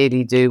to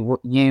really do what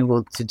you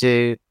want to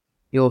do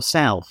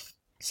yourself.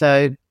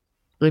 So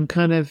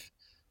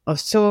I've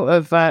sort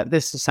of,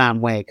 this will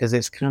sound weird because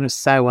it's kind of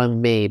so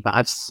on me, but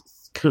I've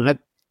kind of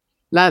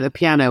learned the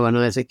piano when I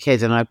was a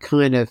kid, and I've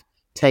kind of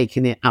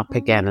taken it up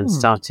again and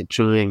started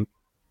trying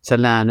to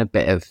learn a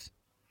bit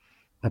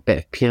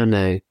of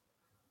piano.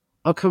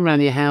 I'll come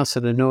around your house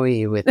and annoy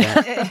you with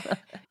that.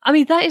 I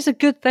mean, that is a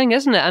good thing,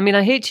 isn't it? I mean,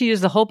 I hate to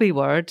use the hobby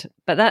word,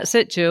 but that's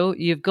it, Joe.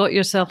 You've got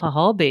yourself a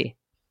hobby.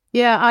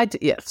 Yeah,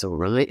 it's all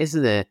right,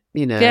 isn't it?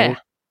 Yeah.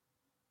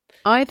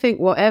 I think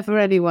whatever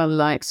anyone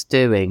likes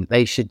doing,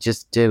 they should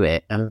just do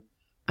it. And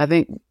I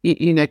think,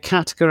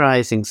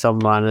 categorizing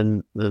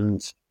someone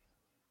and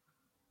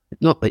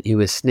not that you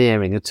were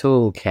sneering at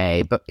all,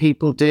 Kay, but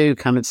people do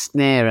kind of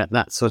sneer at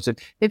that sort of...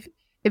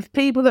 If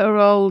people that are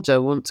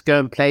older want to go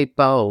and play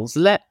bowls,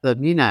 let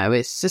them,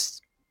 it's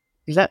just...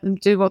 Let them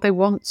do what they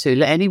want to.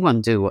 Let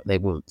anyone do what they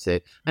want to.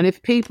 And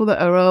if people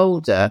that are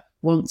older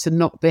want to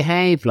not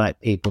behave like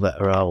people that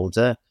are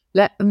older,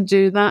 let them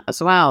do that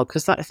as well.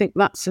 Because I think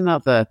that's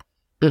another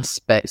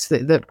aspect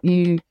that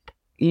you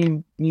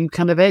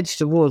kind of edge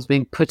towards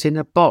being put in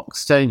a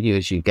box, don't you,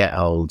 as you get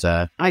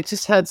older? I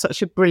just heard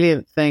such a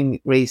brilliant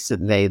thing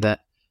recently that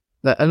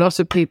a lot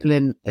of people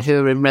who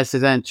are in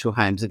residential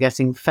homes are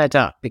getting fed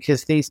up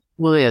because these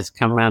lawyers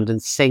come around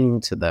and sing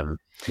to them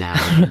now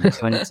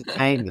to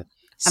entertain them.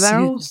 And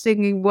they're all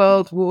singing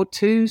World War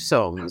II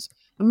songs.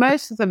 And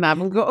most of them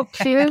haven't got a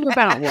clue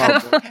about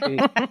World War II.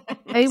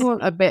 They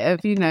want a bit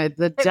of,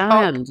 the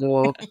Damned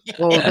or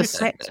the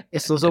Sex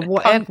Pistols or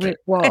whatever it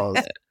was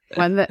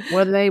when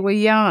they were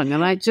young.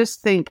 And I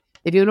just think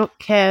if you're not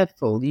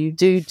careful, you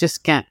do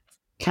just get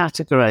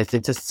categorized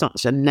into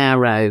such a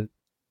narrow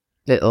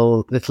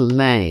little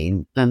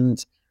lane.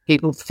 And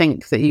people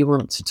think that you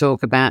want to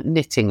talk about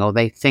knitting, or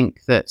they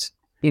think that,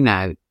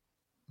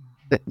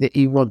 that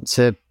you want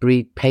to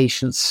breed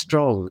patience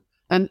strong.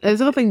 And there's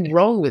nothing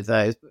wrong with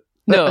those.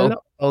 But a lot of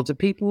older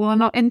people are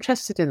not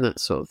interested in that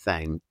sort of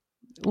thing.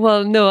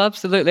 Well, no,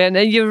 absolutely. And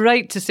you're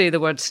right to say the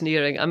word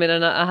sneering. I mean,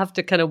 and I have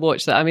to kind of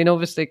watch that. I mean,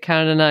 obviously,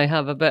 Karen and I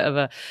have a bit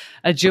of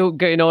a joke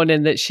going on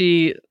in that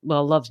she,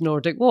 loves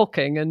Nordic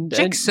walking and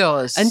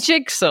jigsaws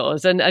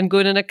and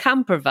going in a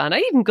camper van. I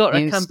even got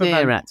a camper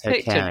van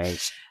picture.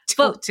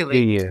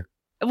 Totally.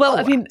 Well,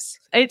 I mean,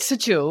 it's a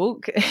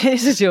joke.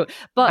 It's a joke.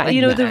 But,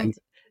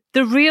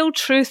 the real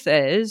truth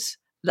is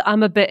that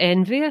I'm a bit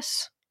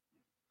envious.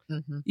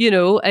 Mm-hmm.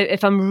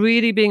 If I'm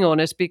really being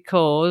honest,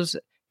 because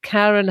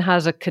Karen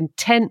has a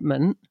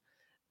contentment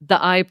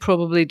that I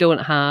probably don't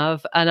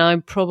have, and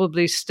I'm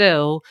probably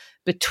still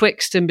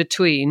betwixt and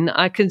between.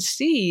 I can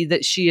see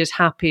that she is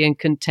happy and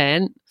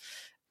content,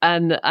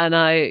 And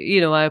I,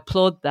 I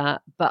applaud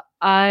that, but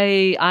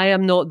I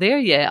am not there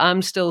yet.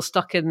 I'm still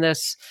stuck in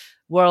this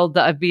world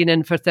that I've been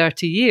in for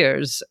 30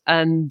 years.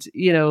 And,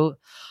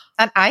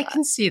 And I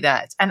can see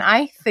that. And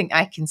I think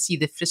I can see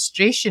the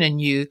frustration in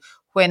you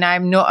when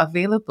I'm not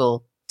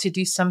available to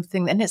do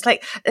something. And it's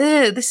like,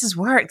 this is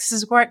work. This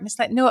is work. And it's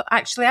like, no,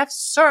 actually, I've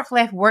sort of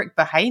left work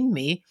behind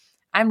me.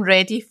 I'm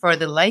ready for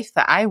the life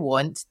that I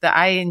want, that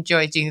I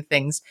enjoy doing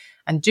things.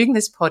 And doing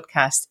this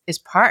podcast is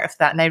part of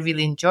that. And I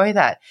really enjoy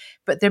that.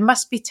 But there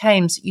must be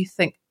times that you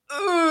think,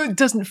 oh, it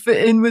doesn't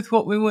fit in with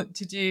what we want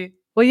to do.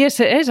 Well, yes,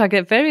 it is. I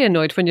get very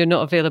annoyed when you're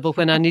not available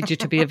when I need you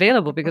to be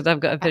available because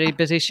I've got a very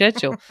busy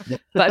schedule.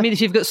 But I mean,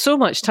 if you've got so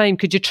much time,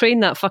 could you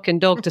train that fucking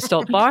dog to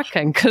stop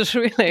barking? Because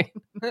really...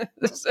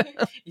 He's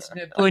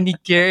a bonny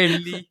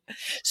girly.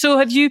 So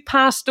have you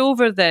passed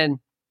over then,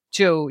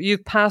 Joe?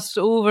 You've passed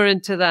over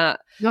into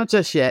that... Not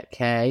just yet,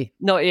 Kay.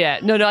 Not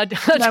yet. No, I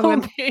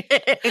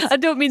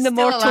don't mean the Still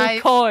mortal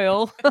alive.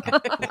 coil.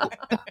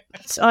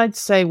 I'd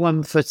say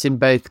one foot in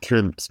both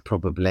camps,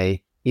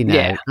 probably.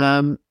 Yeah.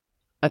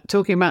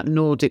 Talking about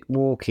Nordic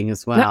walking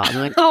as well.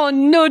 And Oh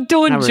no,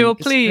 don't, Karen, Joe,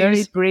 just please.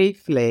 very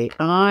briefly,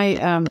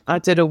 I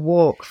did a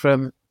walk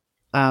from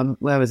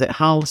where was it,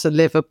 Hull to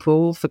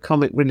Liverpool for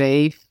Comic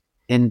Relief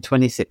in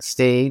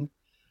 2016,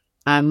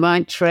 and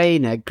my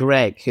trainer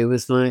Greg, who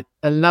was like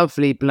a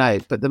lovely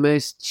bloke but the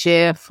most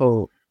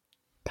cheerful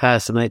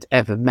person I'd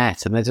ever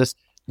met, and I just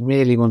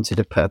really wanted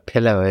to put a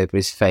pillow over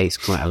his face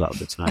quite a lot of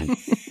the time.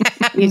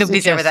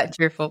 Nobody's ever that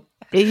cheerful.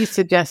 He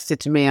suggested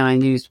to me I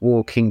use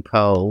walking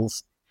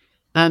poles.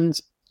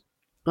 And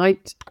I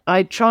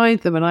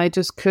tried them and I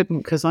just couldn't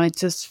because I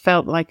just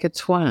felt like a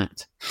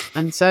twat.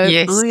 And so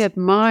Yes. I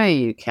admire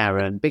you,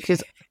 Karen,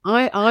 because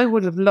I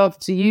would have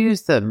loved to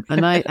use them.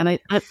 And I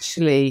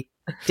actually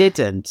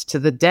didn't, to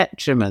the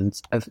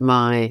detriment of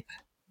my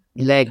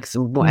legs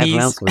and whatever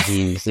Knees. else I was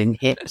using,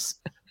 hips,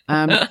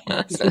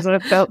 because I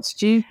felt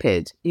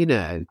stupid,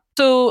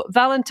 So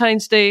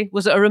Valentine's Day,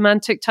 was it a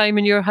romantic time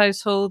in your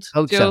household,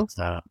 Oh, Joe?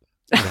 shut up.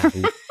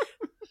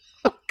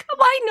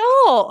 Why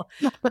not?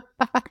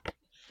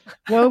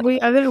 Well, I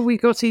don't know, we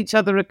got each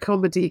other a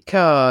comedy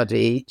card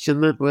each,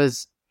 and that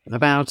was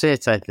about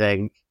it, I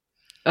think.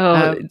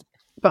 Oh,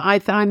 But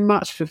I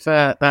much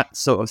prefer that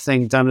sort of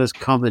thing done as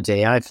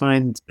comedy. I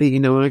find,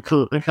 I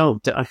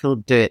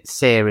can't do it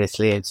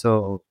seriously at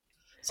all.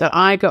 So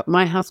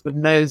my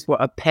husband knows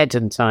what a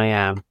pedant I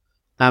am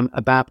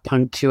about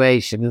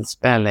punctuation and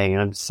spelling.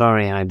 I'm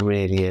sorry, I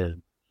really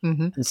am.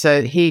 Mm-hmm. And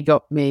so he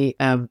got me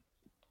a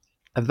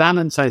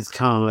Valentine's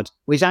card,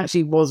 which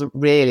actually wasn't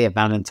really a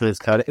Valentine's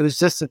card. It was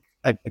just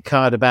a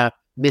card about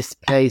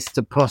misplaced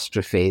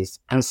apostrophes.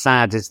 How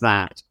sad is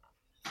that?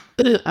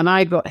 And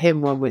I got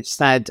him one which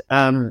said,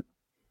 there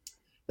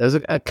was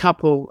a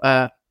couple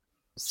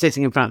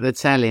sitting in front of the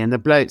telly, and the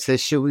bloke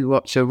says, should we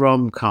watch a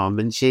rom-com?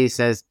 And she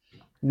says,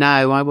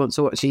 no, I want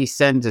to watch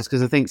EastEnders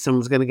because I think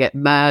someone's going to get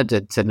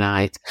murdered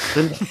tonight.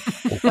 And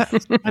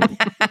that's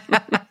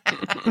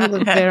kind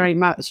of very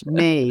much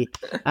me,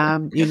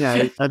 and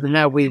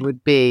how we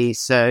would be.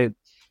 So,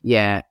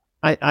 yeah,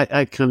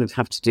 I kind of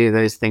have to do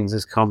those things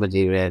as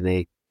comedy,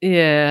 really.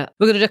 yeah.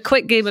 We're going to do a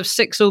quick game of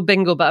 6-0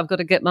 bingo, but I've got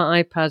to get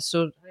my iPad,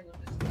 so...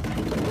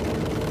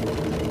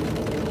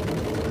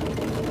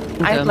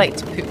 I'd like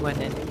to put one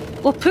in.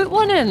 Well, put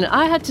one in.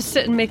 I had to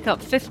sit and make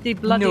up 50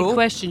 bloody No.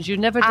 questions. You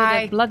never did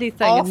I a bloody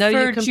thing, and now you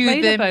offered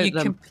complain them. about You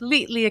them.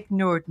 completely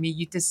ignored me.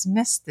 You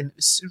dismissed them. It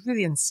was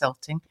really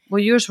insulting. Well,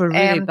 yours were really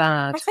I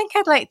bad. think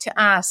I'd like to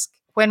ask,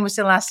 when was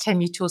the last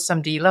time you told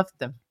somebody you loved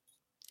them?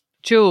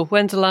 Joe,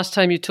 when's the last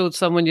time you told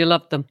someone you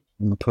loved them?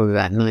 Probably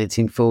about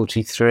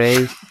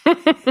 1943.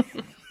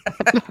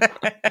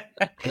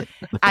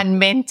 And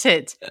meant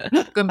it.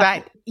 Going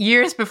back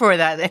years before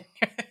that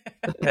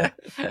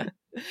then.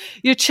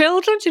 Your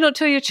children? Do you not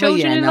tell your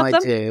children you love I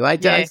them? do. I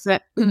Yeah.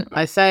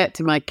 I say it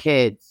to my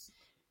kids,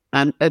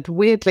 and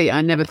weirdly,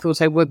 I never thought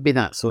I would be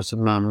that sort of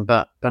mum,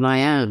 but I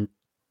am.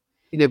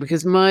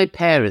 Because my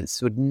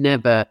parents would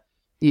never.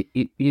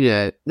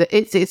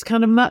 It's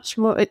kind of much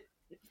more. It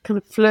kind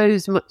of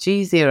flows much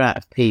easier out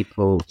of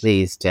people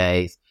these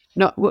days.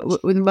 Not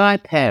with my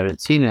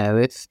parents.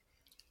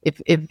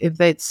 If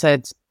they'd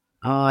said,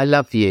 "Oh, I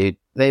love you,"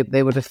 they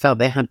would have felt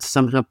they had to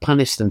somehow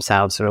punish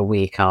themselves for a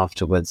week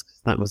afterwards.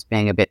 That was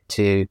being a bit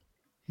too.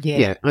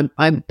 Yeah.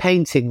 I'm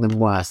painting them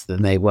worse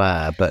than they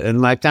were, and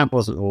my dad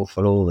wasn't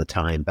awful all the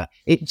time, but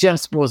it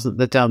just wasn't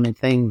the dumb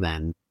thing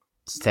then.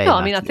 No,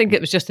 I mean, I think it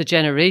was just a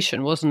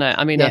generation, wasn't it?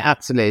 I mean, yeah,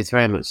 absolutely. It's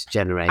very much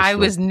generational. I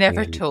was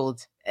never thing.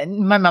 told. And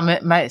my mum, I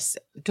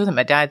don't think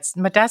my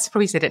dad's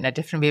probably said it in a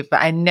different way,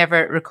 but I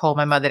never recall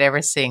my mother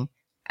ever saying,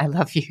 I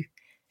love you.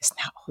 It's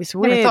not. It's I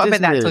never weird, thought about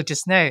isn't that it? until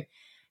just now.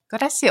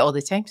 God, I say it all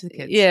the time to the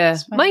kids. yeah,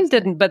 It's fine, mine isn't it?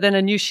 didn't, but then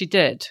I knew she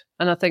did.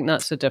 And I think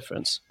that's the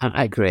difference.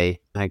 I agree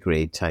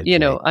totally.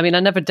 I mean, I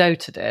never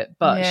doubted it,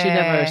 but she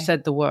never Yeah.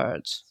 said the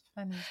words. It's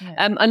funny, isn't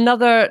it?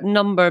 Another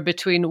number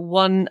between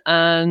 1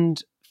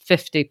 and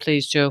 50,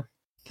 please, Joe.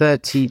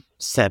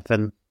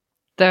 37.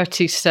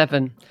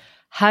 37.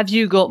 Have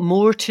you got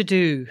more to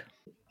do?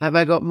 Have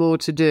I got more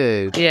to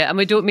do? Yeah, and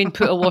we don't mean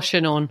put a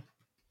washing on.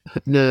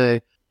 No,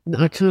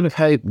 I kind of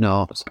hope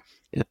not.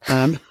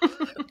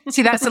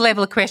 See, that's the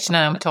level of question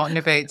I'm talking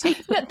about.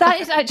 That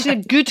is actually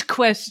a good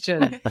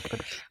question.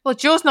 Well,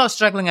 Joe's not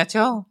struggling at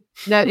all.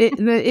 No, it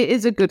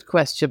is a good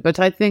question, but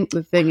I think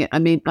the thing, I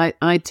mean,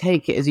 I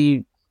take it as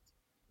you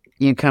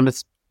kind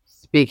of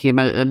speaking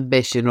about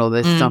ambition or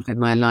there's stuff in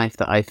my life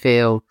that I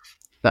feel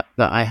that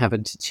I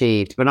haven't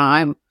achieved. But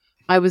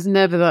I was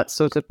never that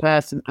sort of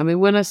person. I mean,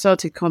 when I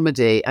started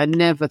comedy, I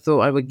never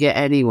thought I would get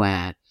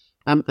anywhere.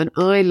 And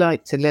I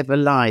like to live a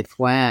life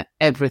where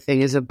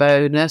everything is a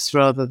bonus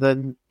rather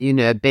than,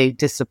 being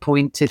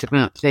disappointed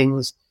about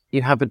things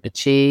you haven't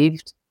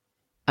achieved.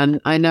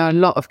 And I know a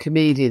lot of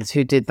comedians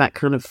who did that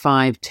kind of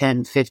 5,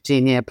 10,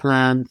 15-year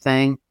plan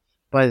thing.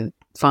 By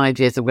 5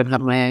 years, I'm going to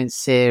have my own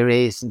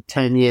series, and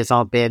 10 years,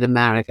 I'll be in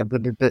America.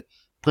 But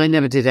I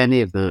never did any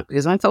of that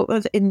because I thought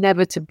that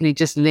inevitably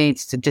just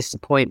leads to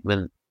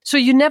disappointment. So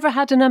you never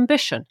had an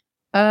ambition?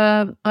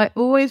 I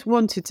always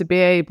wanted to be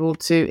able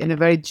to, in a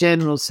very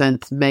general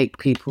sense, make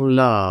people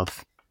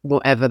laugh,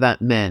 whatever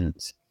that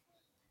meant.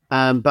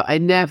 But I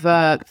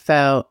never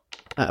felt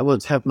I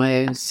want to have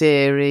my own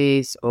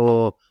series,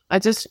 or I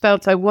just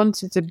felt I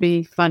wanted to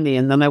be funny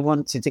and then I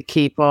wanted to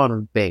keep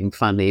on being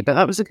funny. But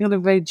that was a kind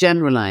of very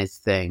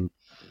generalized thing.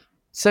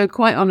 So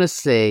quite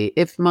honestly,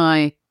 if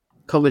my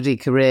comedy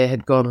career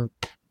had gone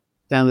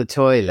down the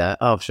toilet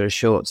after a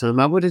short time,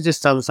 I would have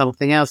just done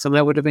something else and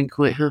I would have been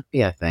quite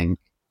happy, I think.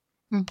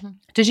 Mm-hmm.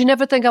 Did you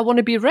never think I want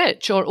to be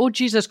rich, or, oh,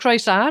 Jesus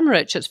Christ, I am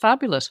rich, it's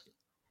fabulous?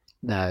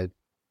 No.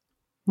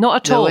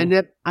 Not at all?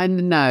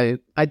 No,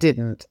 I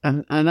didn't.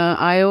 And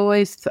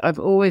I've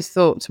always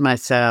thought to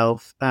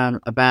myself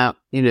about,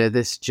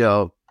 this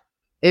job.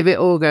 If it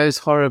all goes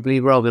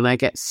horribly wrong and I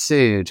get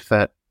sued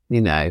for,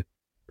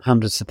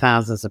 hundreds of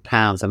thousands of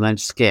pounds and I'm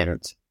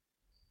scared,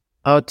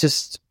 we'll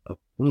just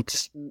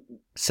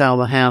sell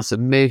the house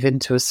and move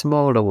into a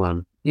smaller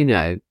one,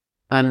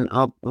 and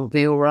I'll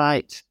be all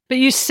right. But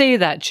you say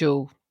that,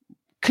 Joe.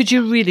 Could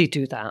you really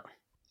do that?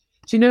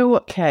 Do you know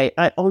what, Kate?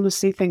 I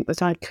honestly think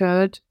that I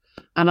could.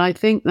 And I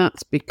think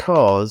that's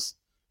because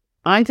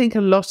I think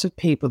a lot of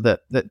people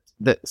that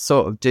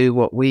sort of do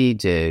what we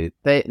do,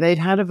 they'd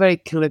had a very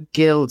kind of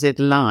gilded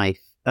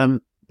life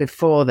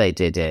before they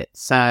did it.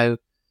 So,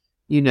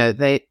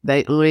 they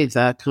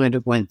either kind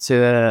of went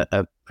to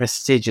a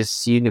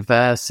prestigious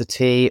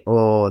university,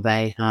 or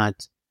they had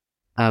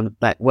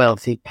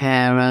wealthy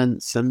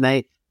parents, and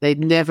they'd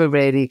never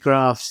really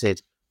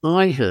grafted.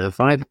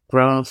 I've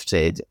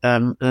grafted,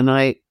 and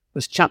I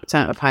was chucked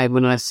out of home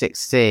when I was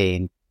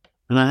 16,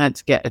 and I had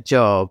to get a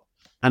job,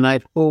 and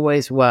I've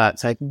always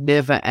worked. I've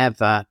never,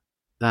 ever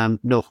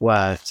not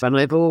worked, and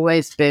I've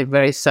always been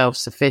very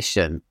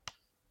self-sufficient,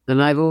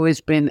 and I've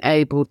always been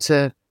able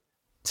to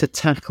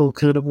tackle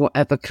kind of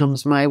whatever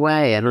comes my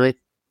way, and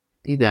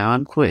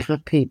I'm quite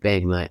happy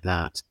being like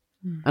that.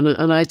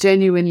 And I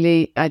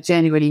genuinely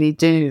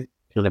do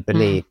kind of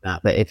believe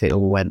that if it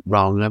all went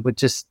wrong, I would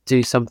just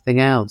do something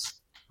else.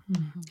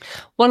 Mm-hmm.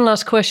 One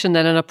last question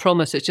then, and I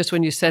promise it's just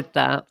when you said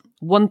that,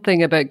 one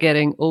thing about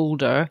getting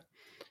older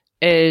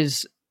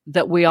is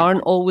that we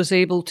aren't always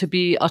able to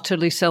be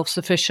utterly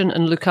self-sufficient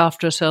and look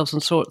after ourselves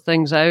and sort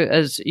things out.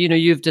 As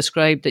you've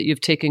described that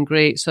you've taken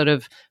great sort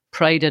of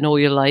pride in all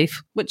your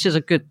life, which is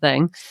a good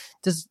thing.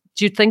 Do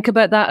you think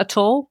about that at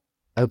all?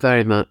 Oh,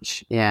 very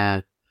much,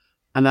 yeah.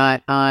 And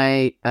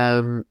I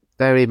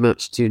very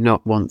much do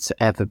not want to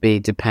ever be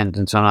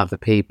dependent on other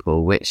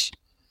people, which,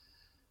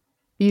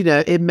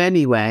 in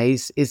many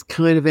ways is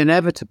kind of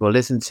inevitable,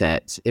 isn't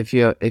it? If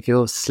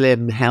you're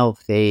slim,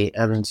 healthy,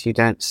 and you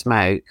don't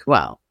smoke,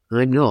 well,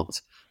 I'm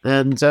not.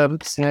 And so,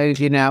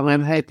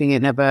 I'm hoping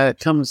it never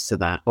comes to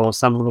that, or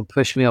someone will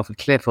push me off a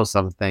cliff or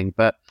something.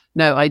 But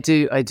no, I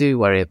do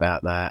worry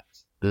about that,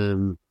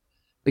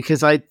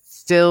 because I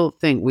still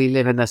think we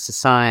live in a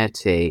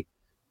society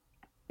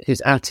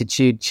whose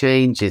attitude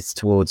changes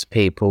towards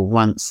people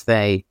once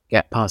they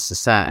get past a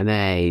certain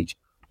age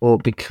or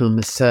become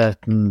a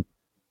certain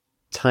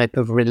type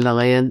of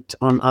reliant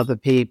on other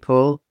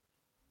people.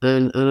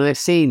 And I've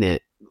seen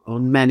it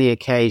on many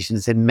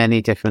occasions in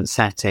many different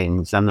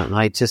settings, and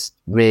I just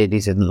really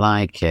didn't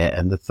like it.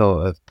 And the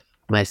thought of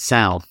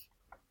myself,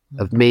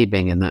 of me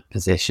being in that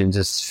position,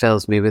 just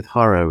fills me with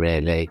horror,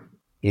 really.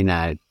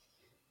 I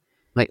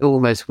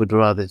almost would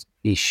rather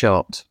be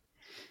shot.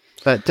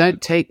 But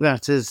don't take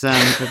that as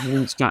an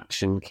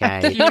instruction,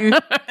 Kay.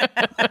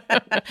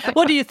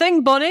 What do you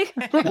think, Bonnie?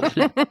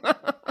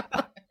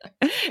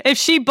 If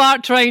she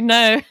barked right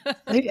now.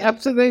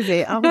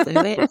 Absolutely.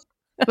 Absolutely.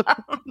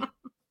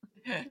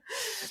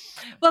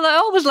 Well, I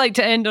always like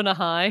to end on a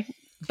high,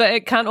 but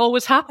it can't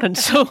always happen.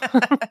 So,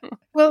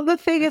 well, the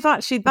thing is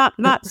actually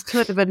that's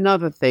kind of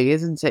another thing,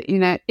 isn't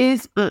it?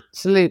 Is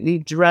absolutely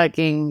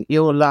dragging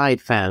your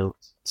life out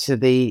to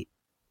the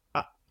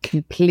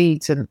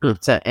complete and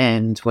utter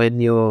end when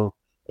you're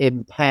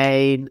in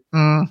pain.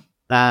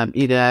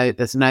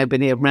 There's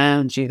nobody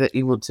around you that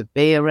you want to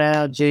be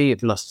around you.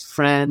 You've lost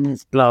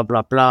friends, blah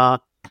blah blah.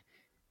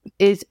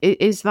 Is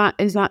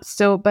that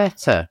still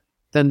better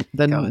than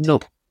God.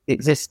 not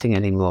existing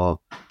anymore.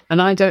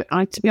 And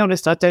to be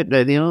honest, I don't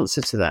know the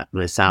answer to that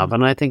myself.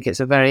 And I think it's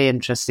a very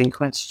interesting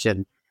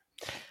question.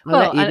 I'll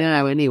let you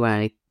know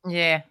anyway.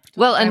 Yeah.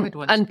 Well, I would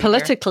want to and be there.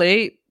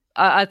 politically,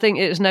 I think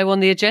it's now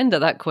on the agenda,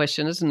 that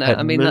question, isn't it? It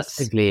I mean,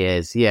 massively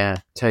is. Yeah,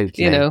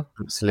 totally. you know,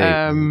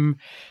 Absolutely.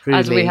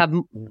 as we Truly. have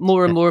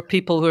more and more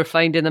people who are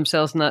finding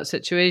themselves in that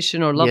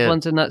situation or loved Yeah.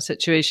 ones in that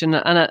situation.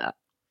 And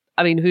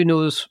I mean, who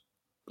knows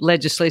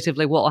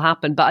legislatively what will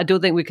happen, but I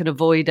don't think we can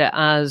avoid it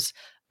as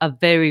a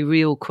very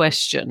real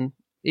question,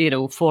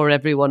 for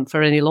everyone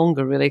for any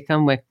longer, really,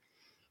 can we?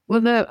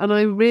 Well, no, and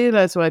I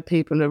realise why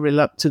people are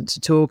reluctant to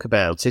talk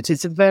about it.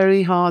 It's a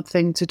very hard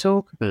thing to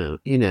talk about,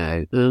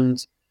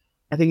 and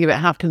I think if it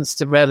happens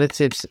to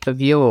relatives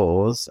of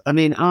yours, I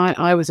mean,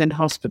 I was in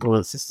hospital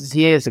once, this is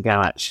years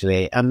ago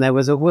actually, and there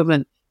was a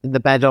woman in the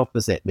bed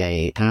opposite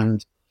me,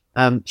 and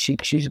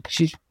she's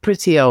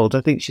pretty old.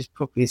 I think she's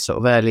probably sort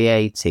of early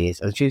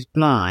 80s, and she was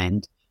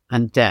blind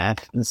and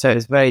deaf, and so it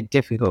was very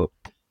difficult.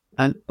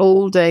 And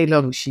all day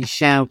long she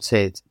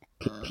shouted,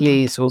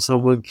 "Please, will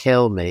someone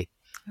kill me?"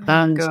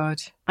 And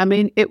God. I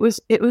mean, it was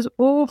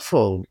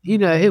awful.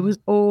 It was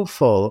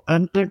awful.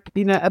 And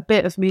a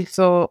bit of me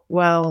thought,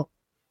 well,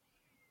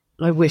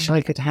 I wish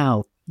I could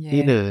help.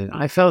 Yeah.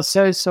 I felt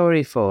so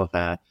sorry for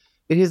her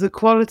because the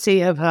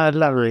quality of her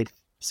life.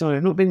 Sorry,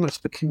 I'm not being much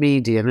of a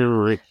comedian,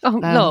 am I? Oh,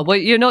 no, well,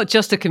 you're not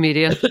just a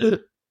comedian.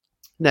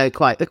 No,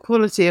 quite. The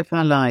quality of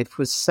her life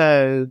was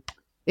so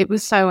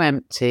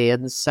empty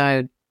and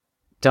so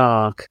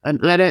dark. And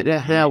I don't know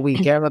how we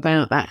go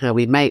about that, how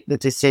we make the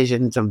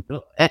decisions, and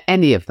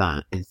any of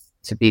that is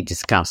to be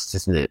discussed,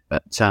 isn't it?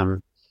 But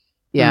and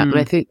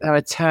I think there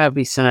are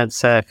terribly sad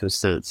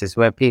circumstances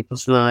where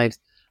people's lives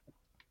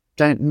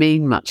don't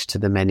mean much to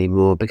them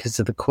anymore because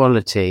of the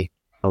quality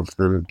of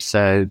them.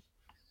 So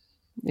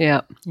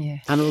yeah.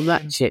 And all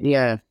that shit,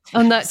 yeah.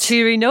 On that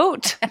cheery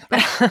note,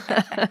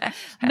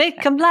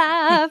 make them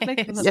laugh.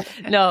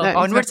 No,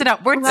 onwards and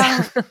upwards.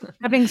 Well,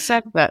 having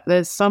said that,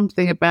 there's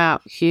something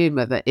about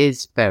humour that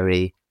is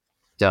very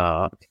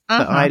dark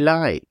that I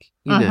like.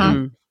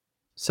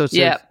 Sort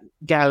of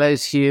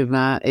gallows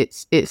humour. I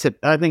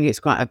think it's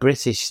quite a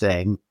British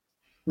thing.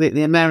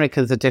 The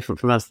Americans are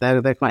different from us.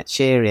 They're quite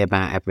cheery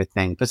about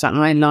everything. But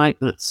I like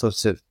that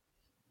sort of.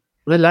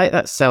 I like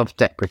that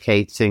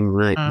self-deprecating,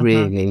 like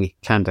really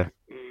kind of,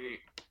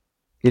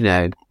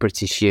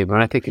 British humour.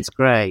 I think it's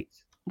great.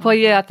 Well,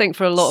 yeah, I think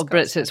for a lot of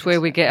Brits, it's where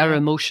we get our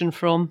emotion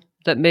from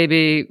that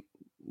maybe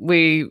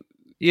we're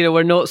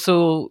not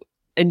so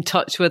in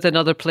touch with in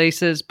other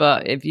places.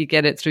 But if you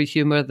get it through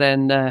humour,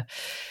 then,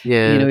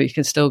 you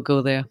can still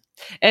go there.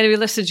 Anyway,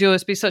 listen, Jo,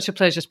 it's been such a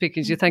pleasure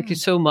speaking to you. Thank you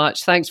so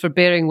much. Thanks for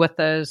bearing with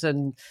us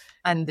and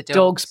the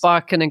dogs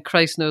barking and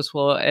Christ knows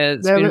what.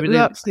 It's been really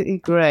absolutely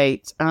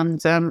great.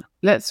 And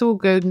let's all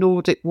go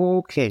Nordic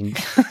walking.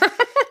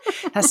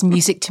 That's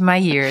music to my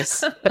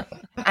ears.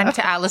 And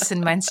to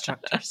Alison, my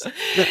instructors.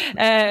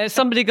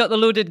 Somebody got the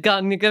loaded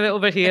gun. You give it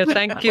over here.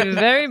 Thank you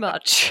very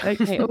much.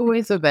 Okay,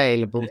 always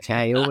available,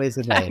 Kay. Always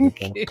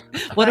available.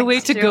 What a way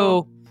to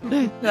Jo.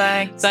 go.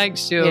 Thanks.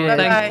 Thanks, Jo. Yeah.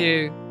 Thank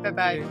you.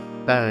 Bye-bye.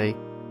 Bye.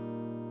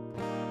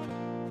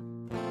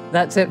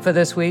 That's it for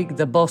this week.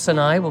 The Boss and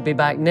I will be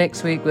back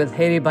next week with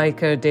hairy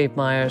biker Dave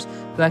Myers,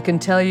 who I can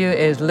tell you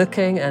is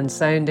looking and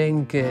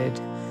sounding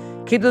good.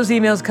 Keep those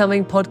emails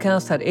coming,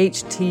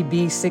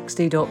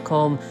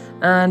 podcast@htb60.com.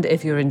 And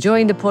if you're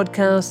enjoying the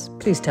podcast,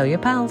 please tell your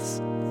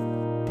pals.